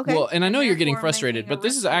 Yeah. Okay. Well, and I know And you're getting therefore frustrated, making a but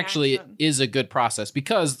this is risky actually action. is a good process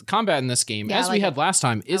because combat in this game, Yeah, as I we like had it. last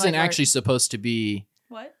time, isn't like actually supposed to be.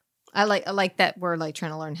 What? I like that we're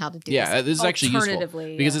trying to learn how to do Yeah, this. this is actually useful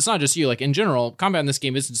Alternatively, because yeah. it's not just you. Like in general, combat in this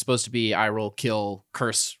game isn't supposed to be I roll, kill,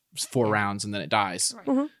 curse 4 rounds and then it dies.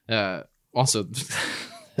 Right. Also,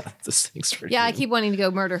 this thing's pretty. Yeah, I cool. keep wanting to go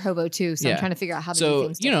murder hobo too, so Yeah. I'm trying to figure out how to do So,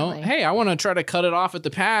 things differently. hey, I want to try to cut it off at the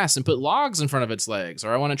pass and put logs in front of its legs,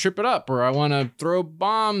 or I want to trip it up, or I want to throw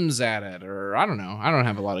bombs at it, or I don't know. I don't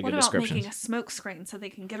have a lot of What good about descriptions. making a smoke screen so they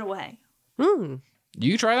can get away?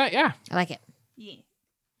 You try that? Yeah. I like it. Yeah.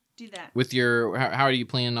 Do that. With your, how are you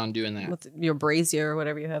planning on doing that? With your brazier or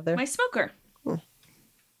whatever you have there. My smoker.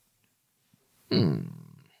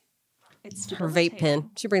 It's Her vape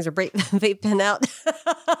pen. She brings her vape pen out.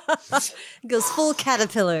 Goes full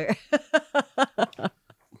caterpillar.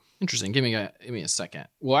 Interesting. Give me a second.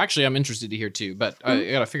 Well, actually, I'm interested to hear too, but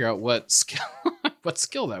I gotta figure out what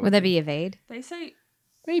skill that Would that be evade? They say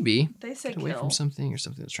maybe Get away kill. from something or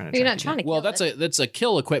something that's trying to. But you're track not you trying down. to Well, kill that's a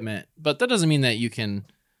kill equipment, but that doesn't mean that you can.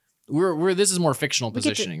 We're this is more fictional get to-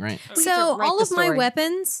 positioning, right? We get So to write all the of my story.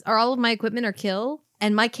 weapons or all of my equipment are kill,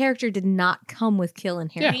 and my character did not come with kill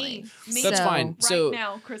inherently. Me. That's So- fine. Right So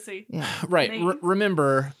now, Chrissy. Yeah. right, Me.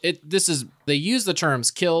 remember it. This is they use the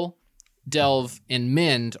terms kill, delve, and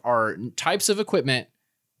mend are types of equipment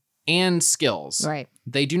and skills. Right.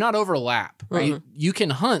 They do not overlap. Right. You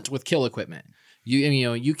can hunt with kill equipment. You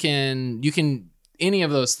can any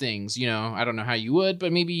of those things. I don't know how you would,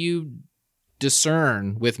 but maybe you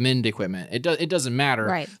discern with mend equipment. It doesn't matter.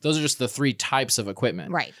 Right. Those are just the 3 types of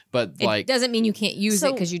equipment. Right. But It doesn't mean you can't use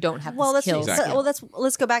it because you don't have Well, this that's kill. Exactly. well.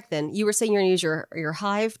 Let's go back then. You were saying you're going to use your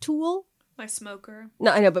hive tool. My smoker.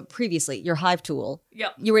 No, I know, but previously your hive tool.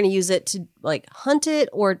 Yep. You were going to use it to hunt it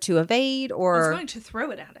or to evade I was or. going to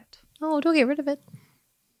throw it at it. Oh, don't get rid of it.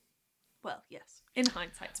 Well, yes. In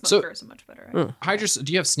hindsight, So- smoker is a much better idea.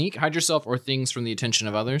 do you have sneak? Hide yourself or things from the attention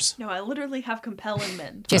of others. No, I literally have compel and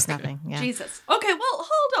mend. Just nothing. Yeah. Jesus. Okay, well,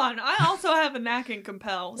 hold on. I also have a knack in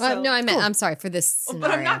compel. So. Well, no, I meant. I'm sorry for this scenario.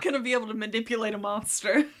 But I'm not going to be able to manipulate a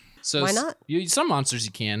monster. So Why not? Some monsters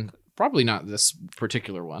you can. Probably not this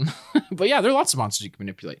particular one. But yeah, there are lots of monsters you can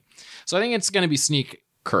manipulate. So I think it's going to be sneak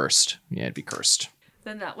cursed. Yeah, it'd be cursed.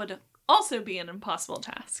 Then that would also be an impossible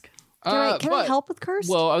task. Can I but- help with cursed?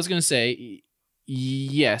 Well, I was going to say,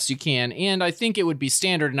 yes, you can. And I think it would be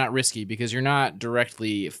standard and not risky because you're not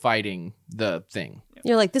directly fighting the thing.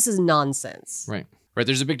 You're like, this is nonsense. Right. Right.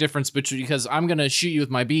 There's a big difference between because I'm going to shoot you with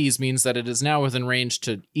my bees means that it is now within range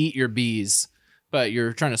to eat your bees but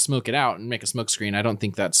you're trying to smoke it out and make a smoke screen. I don't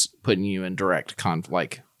think that's putting you in direct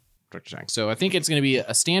direct attack. So I think it's going to be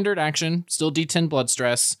a standard action, still D10 blood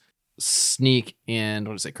stress, sneak, and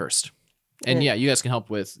what is it, cursed. And yeah, you guys can help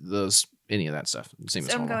with any of that stuff. Same as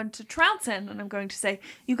So I'm normal. going to trounce in and I'm going to say,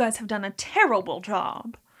 you guys have done a terrible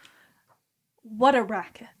job. What a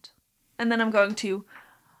racket. And then I'm going to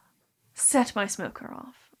set my smoker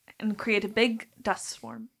off and create a big dust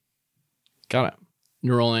storm. Got it.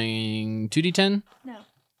 You're rolling 2d10? No.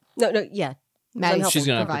 No, yeah. Maddie's She's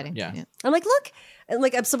gonna providing. yeah. I'm like, look, and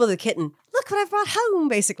like I'm some of the kitten. Look what I brought home,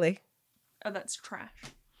 basically. Oh, that's trash.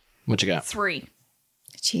 What you got? 3.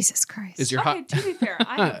 Jesus Christ. Is your Okay, to be fair,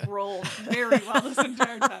 I have rolled very well this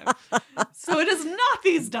entire time. So it is not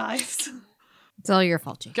these dice. It's all your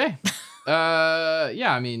fault, Jake. Okay.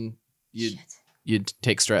 Yeah, I mean, you'd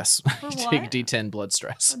take stress. For Take what? D10 blood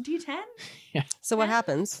stress. A D10? So what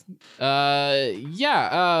happens?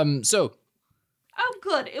 Yeah. So Oh,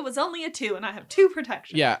 good. It was only a 2 and I have 2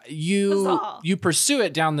 protection. yeah, Huzzah. you pursue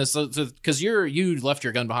it down this because you left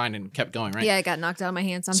your gun behind and kept going, right? Yeah, I got knocked out of my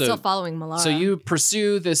hands. I'm So- still following Malara. So you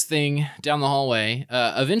pursue this thing down the hallway.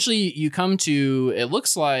 Eventually, you come to. It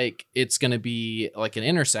looks like it's going to be like an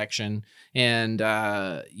intersection, and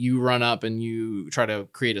you run up and you try to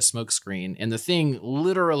create a smoke screen. And the thing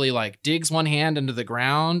literally like digs one hand into the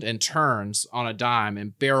ground and turns on a dime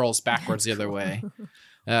and barrels backwards the other way.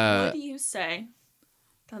 What do you say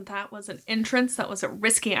that was an entrance that was a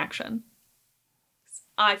risky action?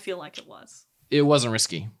 I feel like it was. It wasn't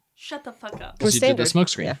risky Shut the fuck up. because you did the standard. smoke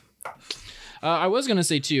screen. Yeah. I was going to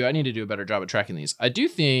say too. I need to do a better job at tracking these. I do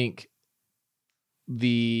think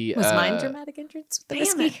the was mine dramatic entrance with the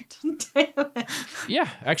Damn whiskey? it. Damn it. Yeah,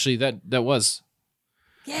 actually, that was.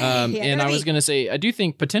 Yeah, And I was going to say, I do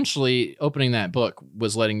think potentially opening that book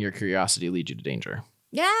was letting your curiosity lead you to danger.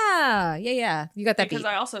 Yeah. You got that Because beat.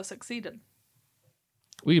 I also succeeded.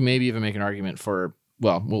 We could maybe even make an argument for,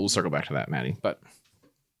 well, we'll circle back to that, Maddie. But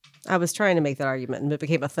I was trying to make that argument and it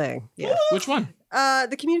became a thing. Yeah. which one?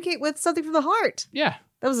 The communicate with something from the heart. Yeah.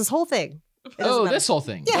 That was this whole thing. It doesn't Oh, matter. this whole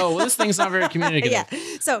thing. Oh, well, this thing's not very communicative. Yeah.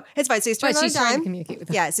 So it's fine. So he's But turning on a she's trying to dime. communicate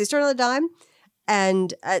with Yeah. So he's turning on a dime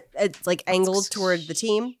and it's like angled toward the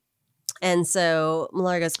team. And so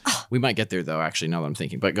Malara goes, oh, We might get there, though, actually, now that I'm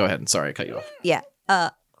thinking. But go ahead. Sorry, I cut you off. yeah.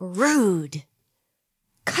 Rude.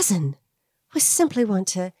 Cousin, we simply want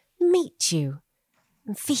to meet you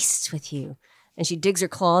and feast with you. And she digs her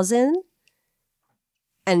claws in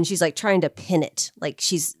and she's like trying to pin it.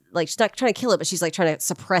 She's not trying to kill it, but she's like trying to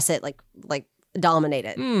suppress it, like dominate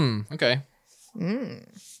it. Okay.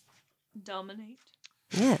 Dominate.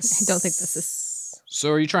 Yes. I don't think this is.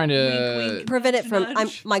 So are you trying to... Wink, wink. Prevent it from.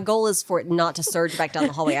 Nudge. My goal is for it not to surge back down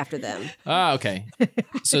the hallway after them. Ah, okay.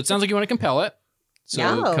 So it sounds like you want to compel it.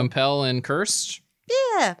 So No. compel and cursed.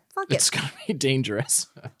 Yeah, fuck it. It's going to be dangerous.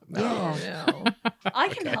 Yeah. No. I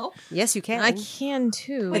can help. Yes, you can. I can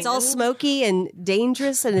too. It's all smoky and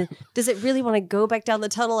dangerous. And does it really want to go back down the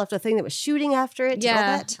tunnel after the thing that was shooting after it? and all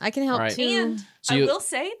Yeah, that? I can help All right. too. And So I you- will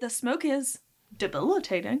say the smoke is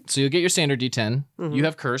debilitating. So you'll get your standard D10. You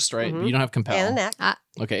have cursed, right? But you don't have compel. And a neck.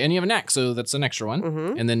 Okay, and you have a knack, so that's an extra one.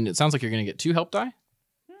 And then it sounds like you're going to get 2 help die.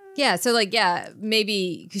 Yeah, so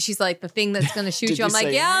maybe because she's like the thing that's gonna shoot Did you. I'm you like,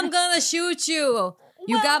 say- yeah, I'm gonna shoot you.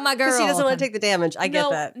 You got my girl. Because he doesn't want to take the damage. I get No,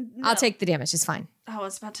 that. no. I'll take the damage. It's fine. I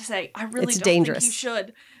was about to say, I really It's don't dangerous. think you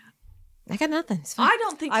should. I got nothing. It's fine. I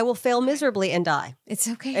don't think. I will fail miserably and die. It's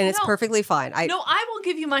okay. And it's No. perfectly fine. No, I will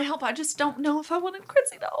give you my help. I just don't know if I wanted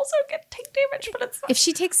Chrissy to also take damage, but it's if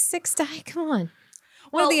she takes 6 die, come on.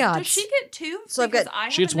 What well, are the odds? Does she get 2? So I've got- Because I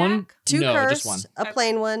have She gets a one? knack? 2 No, cursed, just one. a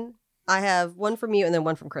plain one. I have 1 from you and then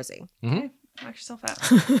 1 from Chrissy. Knock yourself out.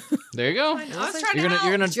 There you go. I was trying You're to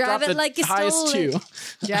help. gonna Drive drop it the like you highest stole 2.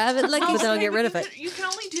 Drive it like But it's then I'll get rid of you it. You can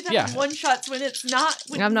only do that Yeah. in one shots when it's not.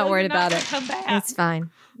 When I'm not when worried you're not about gonna it. Come back. It's fine.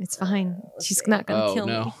 It's fine. She's not gonna Oh kill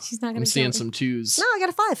me. no. She's not gonna I'm kill seeing me. some 2s. No, I got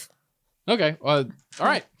a 5. Okay. All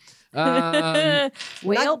right.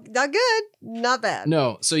 Well, Not good. Not bad.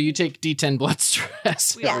 No. So you take D10 blood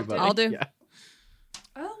stress. We all everybody. I'll do. Yeah.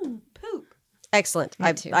 Oh, poop. Excellent.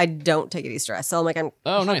 Me too. I don't take any stress. So I'm like, I'm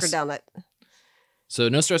Oh, hunkered nice. down that. So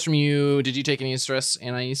no stress from you. Did you take any stress,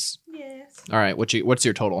 Anais? Yes. All right. What's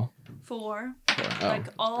your total? 4. Oh. Like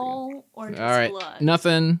all or just All right. blood.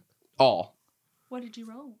 Nothing. All. What did you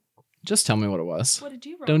roll? Just tell me what it was. What did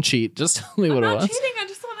you roll? Don't cheat. Just tell me I'm what it not was. cheating. I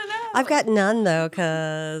just want to know. I've got none though,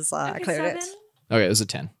 because I Okay, cleared 7. it. Okay, it was a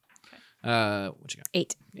 10. What you got?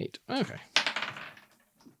 8. 8. Okay.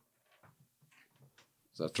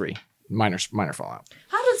 So 3. Minor fallout.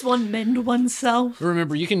 How does one mend oneself?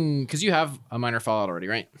 Remember, you can, because you have a minor fallout already,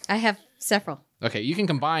 right? I have several. Okay, you can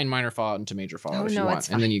combine minor fallout into major fallout Oh, if you no, want, it's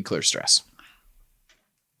and then you clear stress.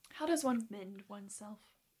 does one mend oneself?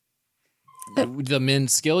 The mend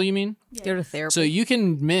skill, you mean? Go to therapy. So you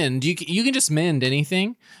can mend. You can just mend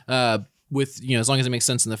anything. With as long as it makes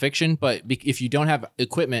sense in the fiction. But if you don't have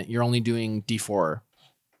equipment, you're only doing D4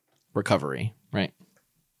 recovery, right?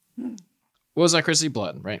 What was that, Chrissy?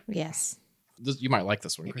 Blood, right? Yes. You might like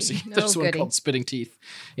this one, Chrissy. No, There's one goody. called Spitting Teeth.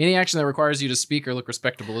 Any action that requires you to speak or look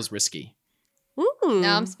respectable is risky.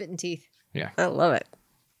 Now I'm spitting teeth. Yeah. I love it.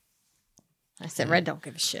 I said, Red don't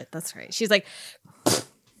give a shit. That's right. She's like,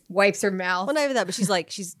 wipes her mouth. Well, not even that, but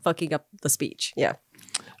she's fucking up the speech. Yeah.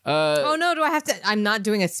 Oh no, do I have to? I'm not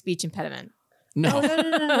doing a speech impediment. No.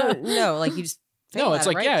 No, like you just. fail No, at it's it,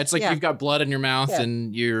 like, right? yeah, it's like you've got blood in your mouth Yeah.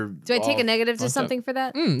 and you're. Do I take a negative to fucked up. something for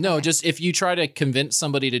that? No, just if you try to convince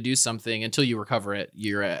somebody to do something until you recover it,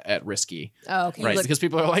 you're at risky. Oh, okay. Right. Look- Because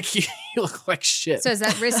people are like, you look like shit. so is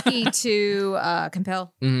that risky to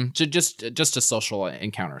compel? Just to social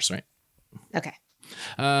encounters, right? Okay.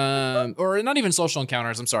 Or not even social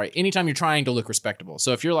encounters. I'm sorry. Anytime you're trying to look respectable.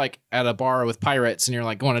 So if you're like at a bar with pirates and you're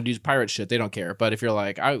like going to do pirate shit, they don't care. But if you're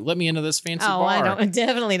like, let me into this fancy Oh, bar. I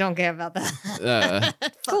definitely don't care about that.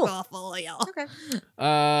 Cool. Fuck off, all of y'all. Okay.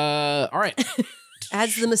 All right.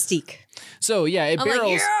 Adds the mystique. So yeah, it I'm like,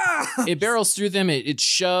 barrels. yeah! It barrels through them. It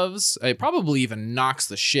shoves. It probably even knocks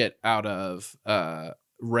the shit out of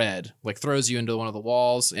Red. Like throws you into one of the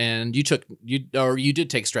walls, and you did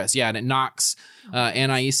take stress. Yeah, and it knocks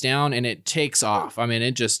Anais down, and it takes off. I mean,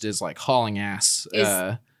 it just is like hauling ass. Is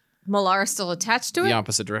Malara still attached to it? The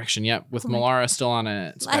opposite direction. Yep, with Malara still on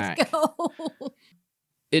its back. Let's go.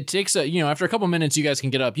 It takes after a couple minutes, you guys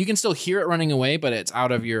can get up. You can still hear it running away, but it's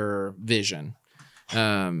out of your vision.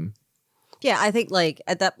 Yeah, I think like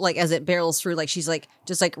at that, like as it barrels through, like she's like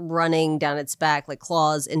just like running down its back, like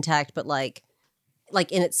claws intact, but like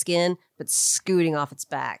in its skin, but scooting off its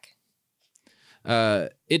back.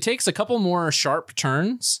 It takes a couple more sharp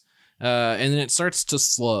turns, and then it starts to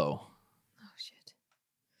slow. Oh shit.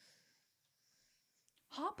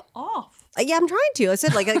 Hop off. Yeah, I'm trying to. I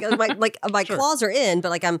said my claws are in, but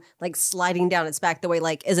like I'm like sliding down its back the way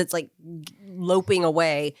like as it's like loping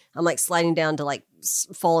away. I'm like sliding down to like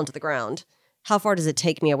fall into the ground. How far does it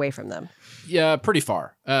take me away from them? Yeah, pretty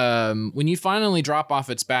far. When you finally drop off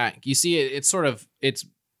its back, you see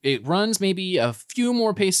it runs maybe a few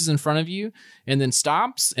more paces in front of you and then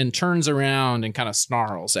stops and turns around and kind of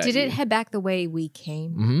snarls at you. Did it head back the way we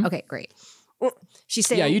came? Mhm. Okay, great. She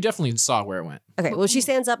stands. Yeah, you definitely saw where it went. Okay, well, she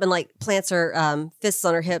stands up and like plants her fists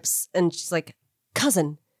on her hips, and she's like,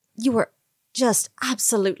 "Cousin, you were just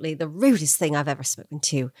absolutely the rudest thing I've ever spoken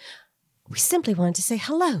to. We simply wanted to say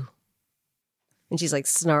hello." And she's like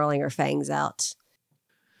snarling her fangs out.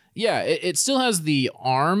 Yeah, it still has the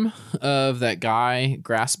arm of that guy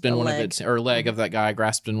grasped in The one of leg. its, or leg of that guy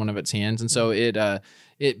grasped in one of its hands, and so it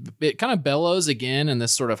kind of bellows again in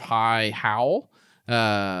this sort of high howl.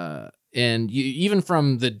 And you, even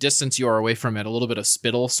from the distance you are away from it, a little bit of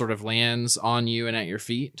spittle sort of lands on you and at your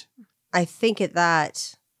feet. I think at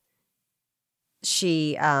that,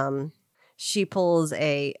 she pulls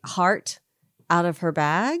a heart out of her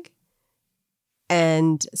bag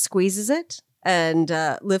and squeezes it and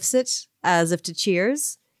lifts it as if to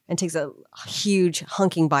cheers and takes a huge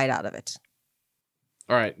hunking bite out of it.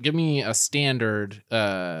 All right, give me a standard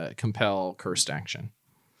compel cursed action.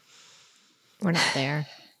 We're not there.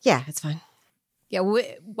 Yeah, it's fine. Yeah,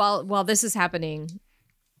 while this is happening,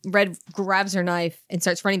 Red grabs her knife and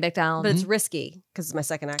starts running back down. But it's risky because it's my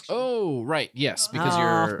second action. Oh, right, yes, because Oh,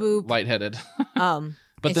 you're boop. lightheaded. Um,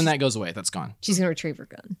 But and then that goes away. That's gone. she's gonna retrieve her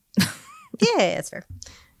gun. Yeah, that's fair.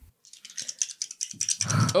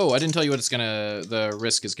 Oh, I didn't tell you what the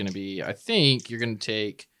risk is gonna be. I think you're gonna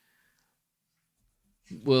take,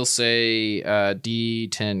 we'll say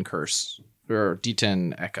D10 curse or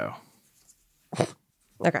D10 echo.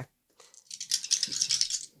 Okay.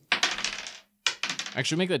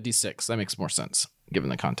 Actually, make that D6. That makes more sense given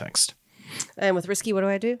the context. And with risky, what do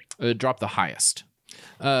I do? Drop the highest.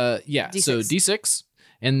 Yeah. D6. So D6,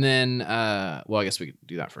 and then well, I guess we could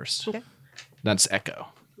do that first. Okay. That's echo.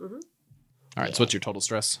 All right. So what's your total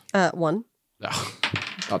stress? 1. Oh,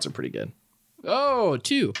 odds are pretty good. Oh,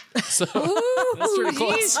 2. So that's pretty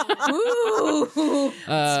close. Ooh,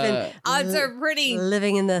 Uh, odds are pretty.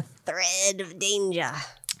 Living in the thread of danger.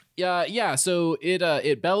 yeah. So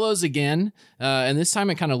it bellows again, and this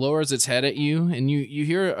time it kind of lowers its head at you, and you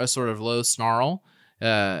hear a sort of low snarl,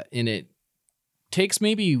 and it takes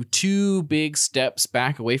maybe 2 big steps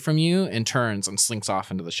back away from you and turns and slinks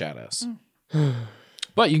off into the shadows.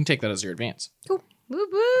 But you can take that as your advance. Woo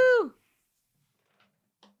woo.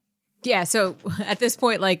 Yeah, so at this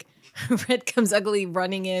point, like, Red comes ugly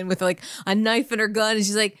running in with like a knife and her gun, and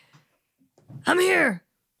she's like, "I'm here."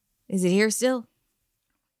 Is it here still?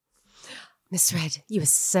 Miss Red, you are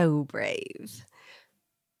so brave.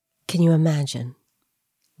 Can you imagine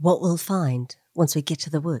what we'll find once we get to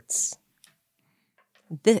the woods?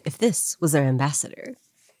 If this was our ambassador.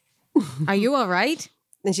 Are you all right?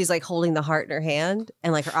 And she's like holding the heart in her hand,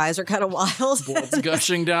 and like her eyes are kind of wild. Blood's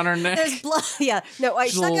gushing down her neck. There's blood. Yeah, no,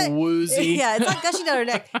 She's a little woozy. Yeah, it's not gushing down her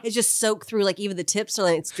neck. It's just soaked through like even the tips, so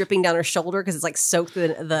like it's dripping down her shoulder because it's like soaked through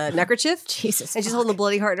the neckerchief. Jesus. And she's holding the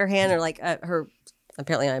bloody heart in her hand, or like her.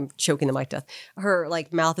 Apparently, I'm choking the mic to death. Her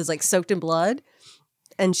like mouth is like soaked in blood,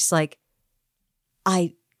 and she's like,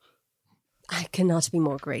 I cannot be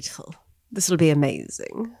more grateful. This will be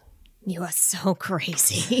amazing. You are so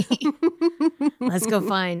crazy. Let's go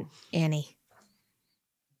find Annie.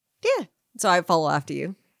 Yeah. So I follow after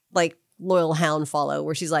you, like loyal hound follow,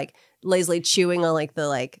 where she's like lazily chewing on like the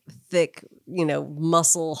like thick,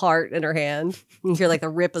 muscle heart in her hand. You hear like the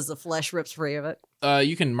rip as the flesh rips free of it.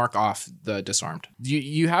 You can mark off the disarmed.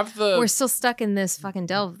 You have the We're still stuck in this fucking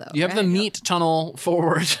delve, though. you have the right? meat tunnel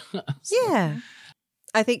forward. Yeah.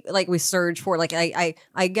 I think like we surge forward. Like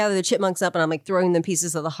I gather the chipmunks up and I'm like throwing them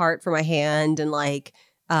pieces of the heart from my hand and like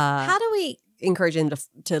How do we? encouraging them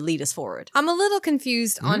to lead us forward. I'm a little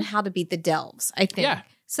confused on how to beat the delves. I think. Yeah.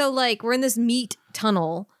 So like we're in this meat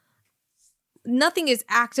tunnel. Nothing is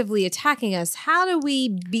actively attacking us. How do we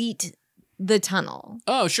beat the tunnel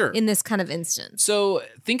Oh, sure. in this kind of instance? So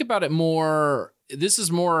think about it more. This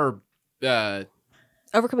is more.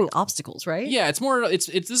 Overcoming obstacles, right? Yeah, it's more. It's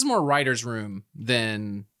this is more writer's room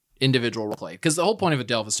than individual roleplay because the whole point of a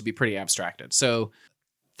delve is to be pretty abstracted. So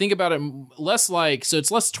think about it less like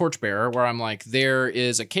it's less torchbearer where I'm like there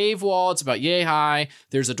is a cave wall. It's about yay high.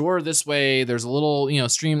 There's a door this way. There's a little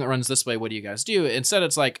stream that runs this way. What do you guys do? Instead,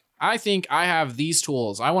 it's like I think I have these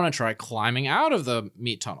tools. I want to try climbing out of the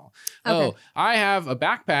meat tunnel. Okay. Oh, I have a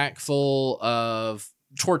backpack full of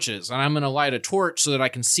torches and I'm going to light a torch so that I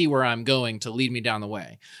can see where I'm going to lead me down the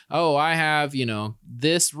way. Oh, I have,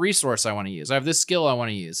 this resource I want to use. I have this skill I want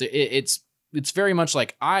to use. It's very much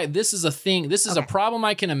like this is a thing. This is a problem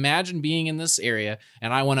I can imagine being in this area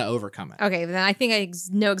and I want to overcome it. Okay, then I think I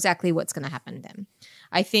know exactly what's going to happen then.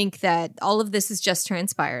 I think that all of this is just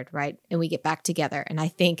transpired, right? And we get back together. And I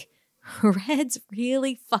think Red's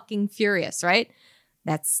really fucking furious, right?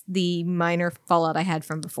 That's the minor fallout I had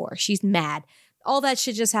from before. She's mad. All that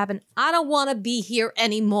shit just happened. I don't want to be here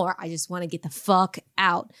anymore. I just want to get the fuck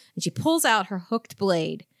out. And she pulls out her hooked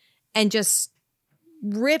blade and just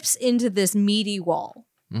rips into this meaty wall,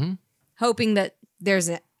 hoping that there's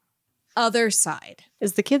an other side.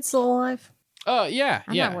 Is the kid still alive? Yeah,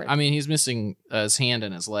 I'm yeah. not worried. I mean, he's missing his hand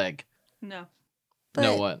and his leg. No.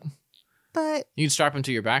 Know what? But You can strap him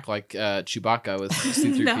to your back like Chewbacca with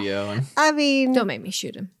C-3PO. And I mean, Don't make me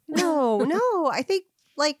shoot him. no. I think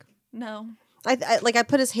like No. I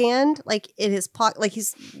put his hand like in his pocket, like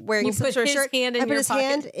he's wearing You some put sort of his shirt. hand in I put your his pocket?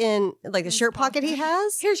 hand in like the shirt pocket he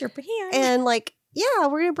has, Here's your hand. and like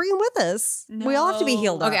we're gonna bring him with us. We all have to be No.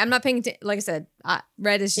 healed up. Okay, I'm not paying attention. Like I said,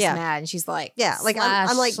 Red is just Yeah. mad, and she's like, like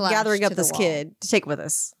I'm like slash gathering to up the this wall. kid to take with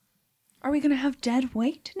us. Are we going to have dead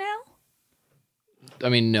weight now? I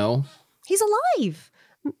mean, no. He's alive,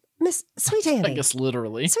 Miss Sweet I Annie. guess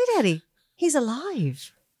literally. Sweet Annie, he's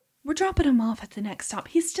alive. We're dropping him off at the next stop.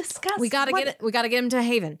 He's disgusting. We gotta get it. We gotta get him to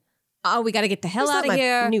Haven. Oh, we gotta get the hell He's out not of my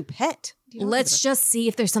here. new pet. Let's just see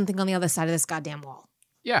if there's something on the other side of this goddamn wall.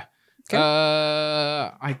 Yeah. Okay.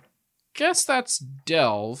 I guess that's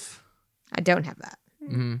delve. I don't have that.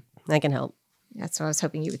 Mm-hmm. I can help. That's what I was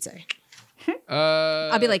hoping you would say.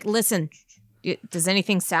 I'll I'll be like, listen, does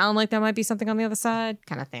anything sound like there might be something on the other side?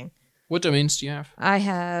 Kind of thing. what domains do you have? I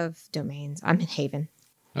have domains. I'm in Haven.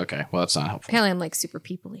 Okay, well, that's not helpful. Apparently, I'm like super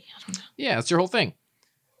people-y. I don't know. Yeah, that's your whole thing.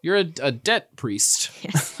 You're a debt priest.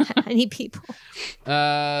 Yes. I need people.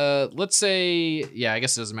 Let's say, I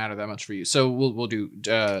guess it doesn't matter that much for you. So we'll do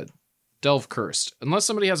delve cursed, unless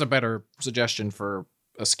somebody has a better suggestion for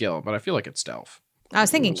a skill. But I feel like it's delve. I was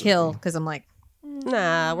thinking kill because I'm like,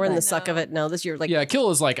 Nah, we're in the suck of it. No, this year like Yeah, kill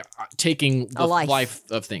is like taking the A life. life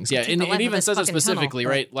of things. Yeah, Take and the life it of even this says it fucking tunnel. specifically,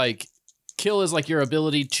 right? Like kill is like your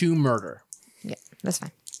ability to murder. yeah, that's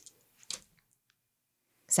fine.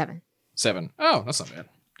 7. 7. Oh, that's not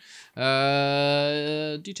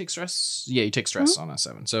bad. Do you take stress? Yeah, you take stress on a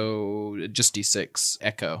 7. So just D6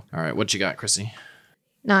 echo. All right, what you got, Chrissy?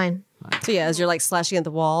 9. So yeah, as you're like slashing at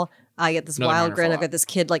the wall, I get this Another wild minor grin. I've fallout. got this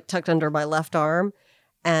kid like tucked under my left arm,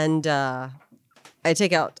 and I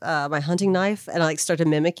take out my hunting knife and I like start to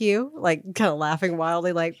mimic you, like kind of laughing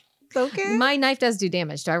wildly, like okay. My knife does do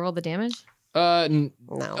damage. Do I roll the damage? No.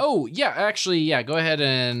 Oh, yeah, actually, yeah, go ahead What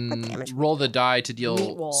and damage? roll the die to Meat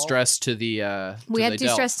deal wall. stress to the We to had the to do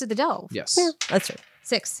delve. stress to the delve. Yes. Yeah, that's right.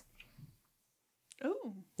 6.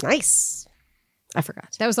 Oh. Nice. I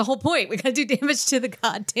forgot. That was the whole point. We gotta do damage to the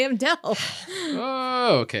goddamn delve.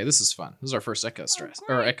 Oh, okay. This is fun. This is our first Echo stress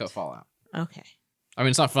or Echo Fallout. Okay. I mean,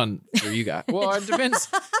 it's not fun for you guys. Well, it depends.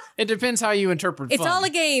 It depends how you interpret. It's fun. all a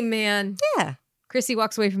game, man. Yeah. Chrissy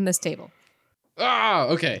walks away from this table. Ah,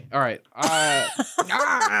 okay. All right.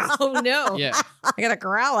 Oh no. Yeah. I got a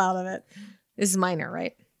growl out of it. This is minor,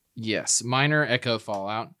 right? Yes. Minor Echo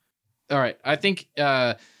Fallout. All right. I think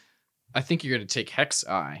you're going to take Hex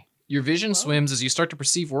Eye. Your vision swims as you start to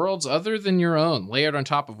perceive worlds other than your own, layered on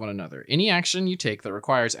top of one another. Any action you take that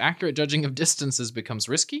requires accurate judging of distances becomes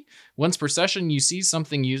risky. Once per session, you see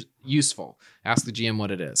something useful. Ask the GM what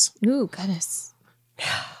it is. Ooh, goodness.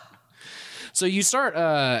 So you start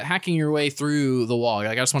hacking your way through the wall. Like,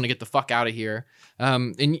 I just want to get the fuck out of here.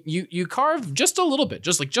 And you carve just a little bit,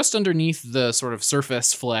 just underneath the sort of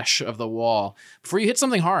surface flesh of the wall before you hit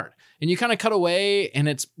something hard. And you kind of cut away, and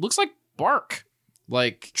it looks like bark.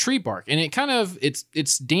 Like tree bark, and it kind of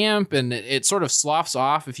it's damp and it sort of sloughs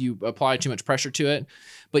off if you apply too much pressure to it.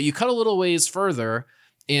 But you cut a little ways further,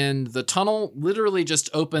 and the tunnel literally just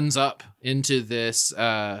opens up into this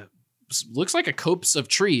looks like a copse of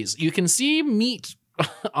trees. You can see meat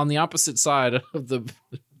on the opposite side of the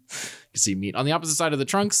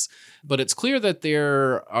trunks, but it's clear that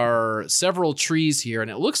there are several trees here, and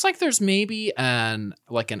it looks like there's maybe an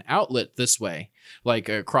outlet this way, like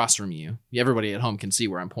across from you. Everybody at home can see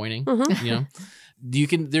where I'm pointing. Mhm. You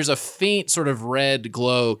know, there's a faint sort of red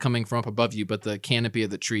glow coming from up above you, but the canopy of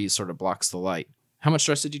the trees sort of blocks the light. How much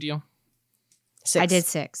stress did you deal? 6. I did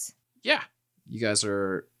 6. Yeah, you guys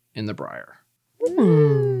are in the briar.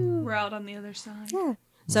 We're out on the other side. Yeah.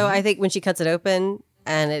 So I think when she cuts it open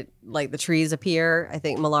and it the trees appear, I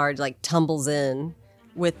think Millard tumbles in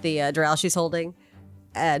with the drow she's holding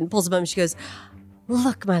and pulls him up and she goes,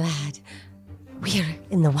 "Look, my lad, we're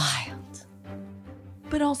in the wild."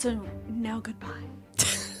 But also, now goodbye.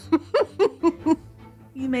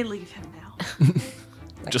 You may leave him now.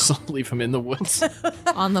 Just leave him in the woods.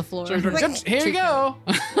 On the floor. Here you go.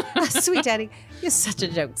 Sweet daddy, you're such a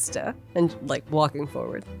jokester. And walking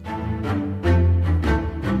forward.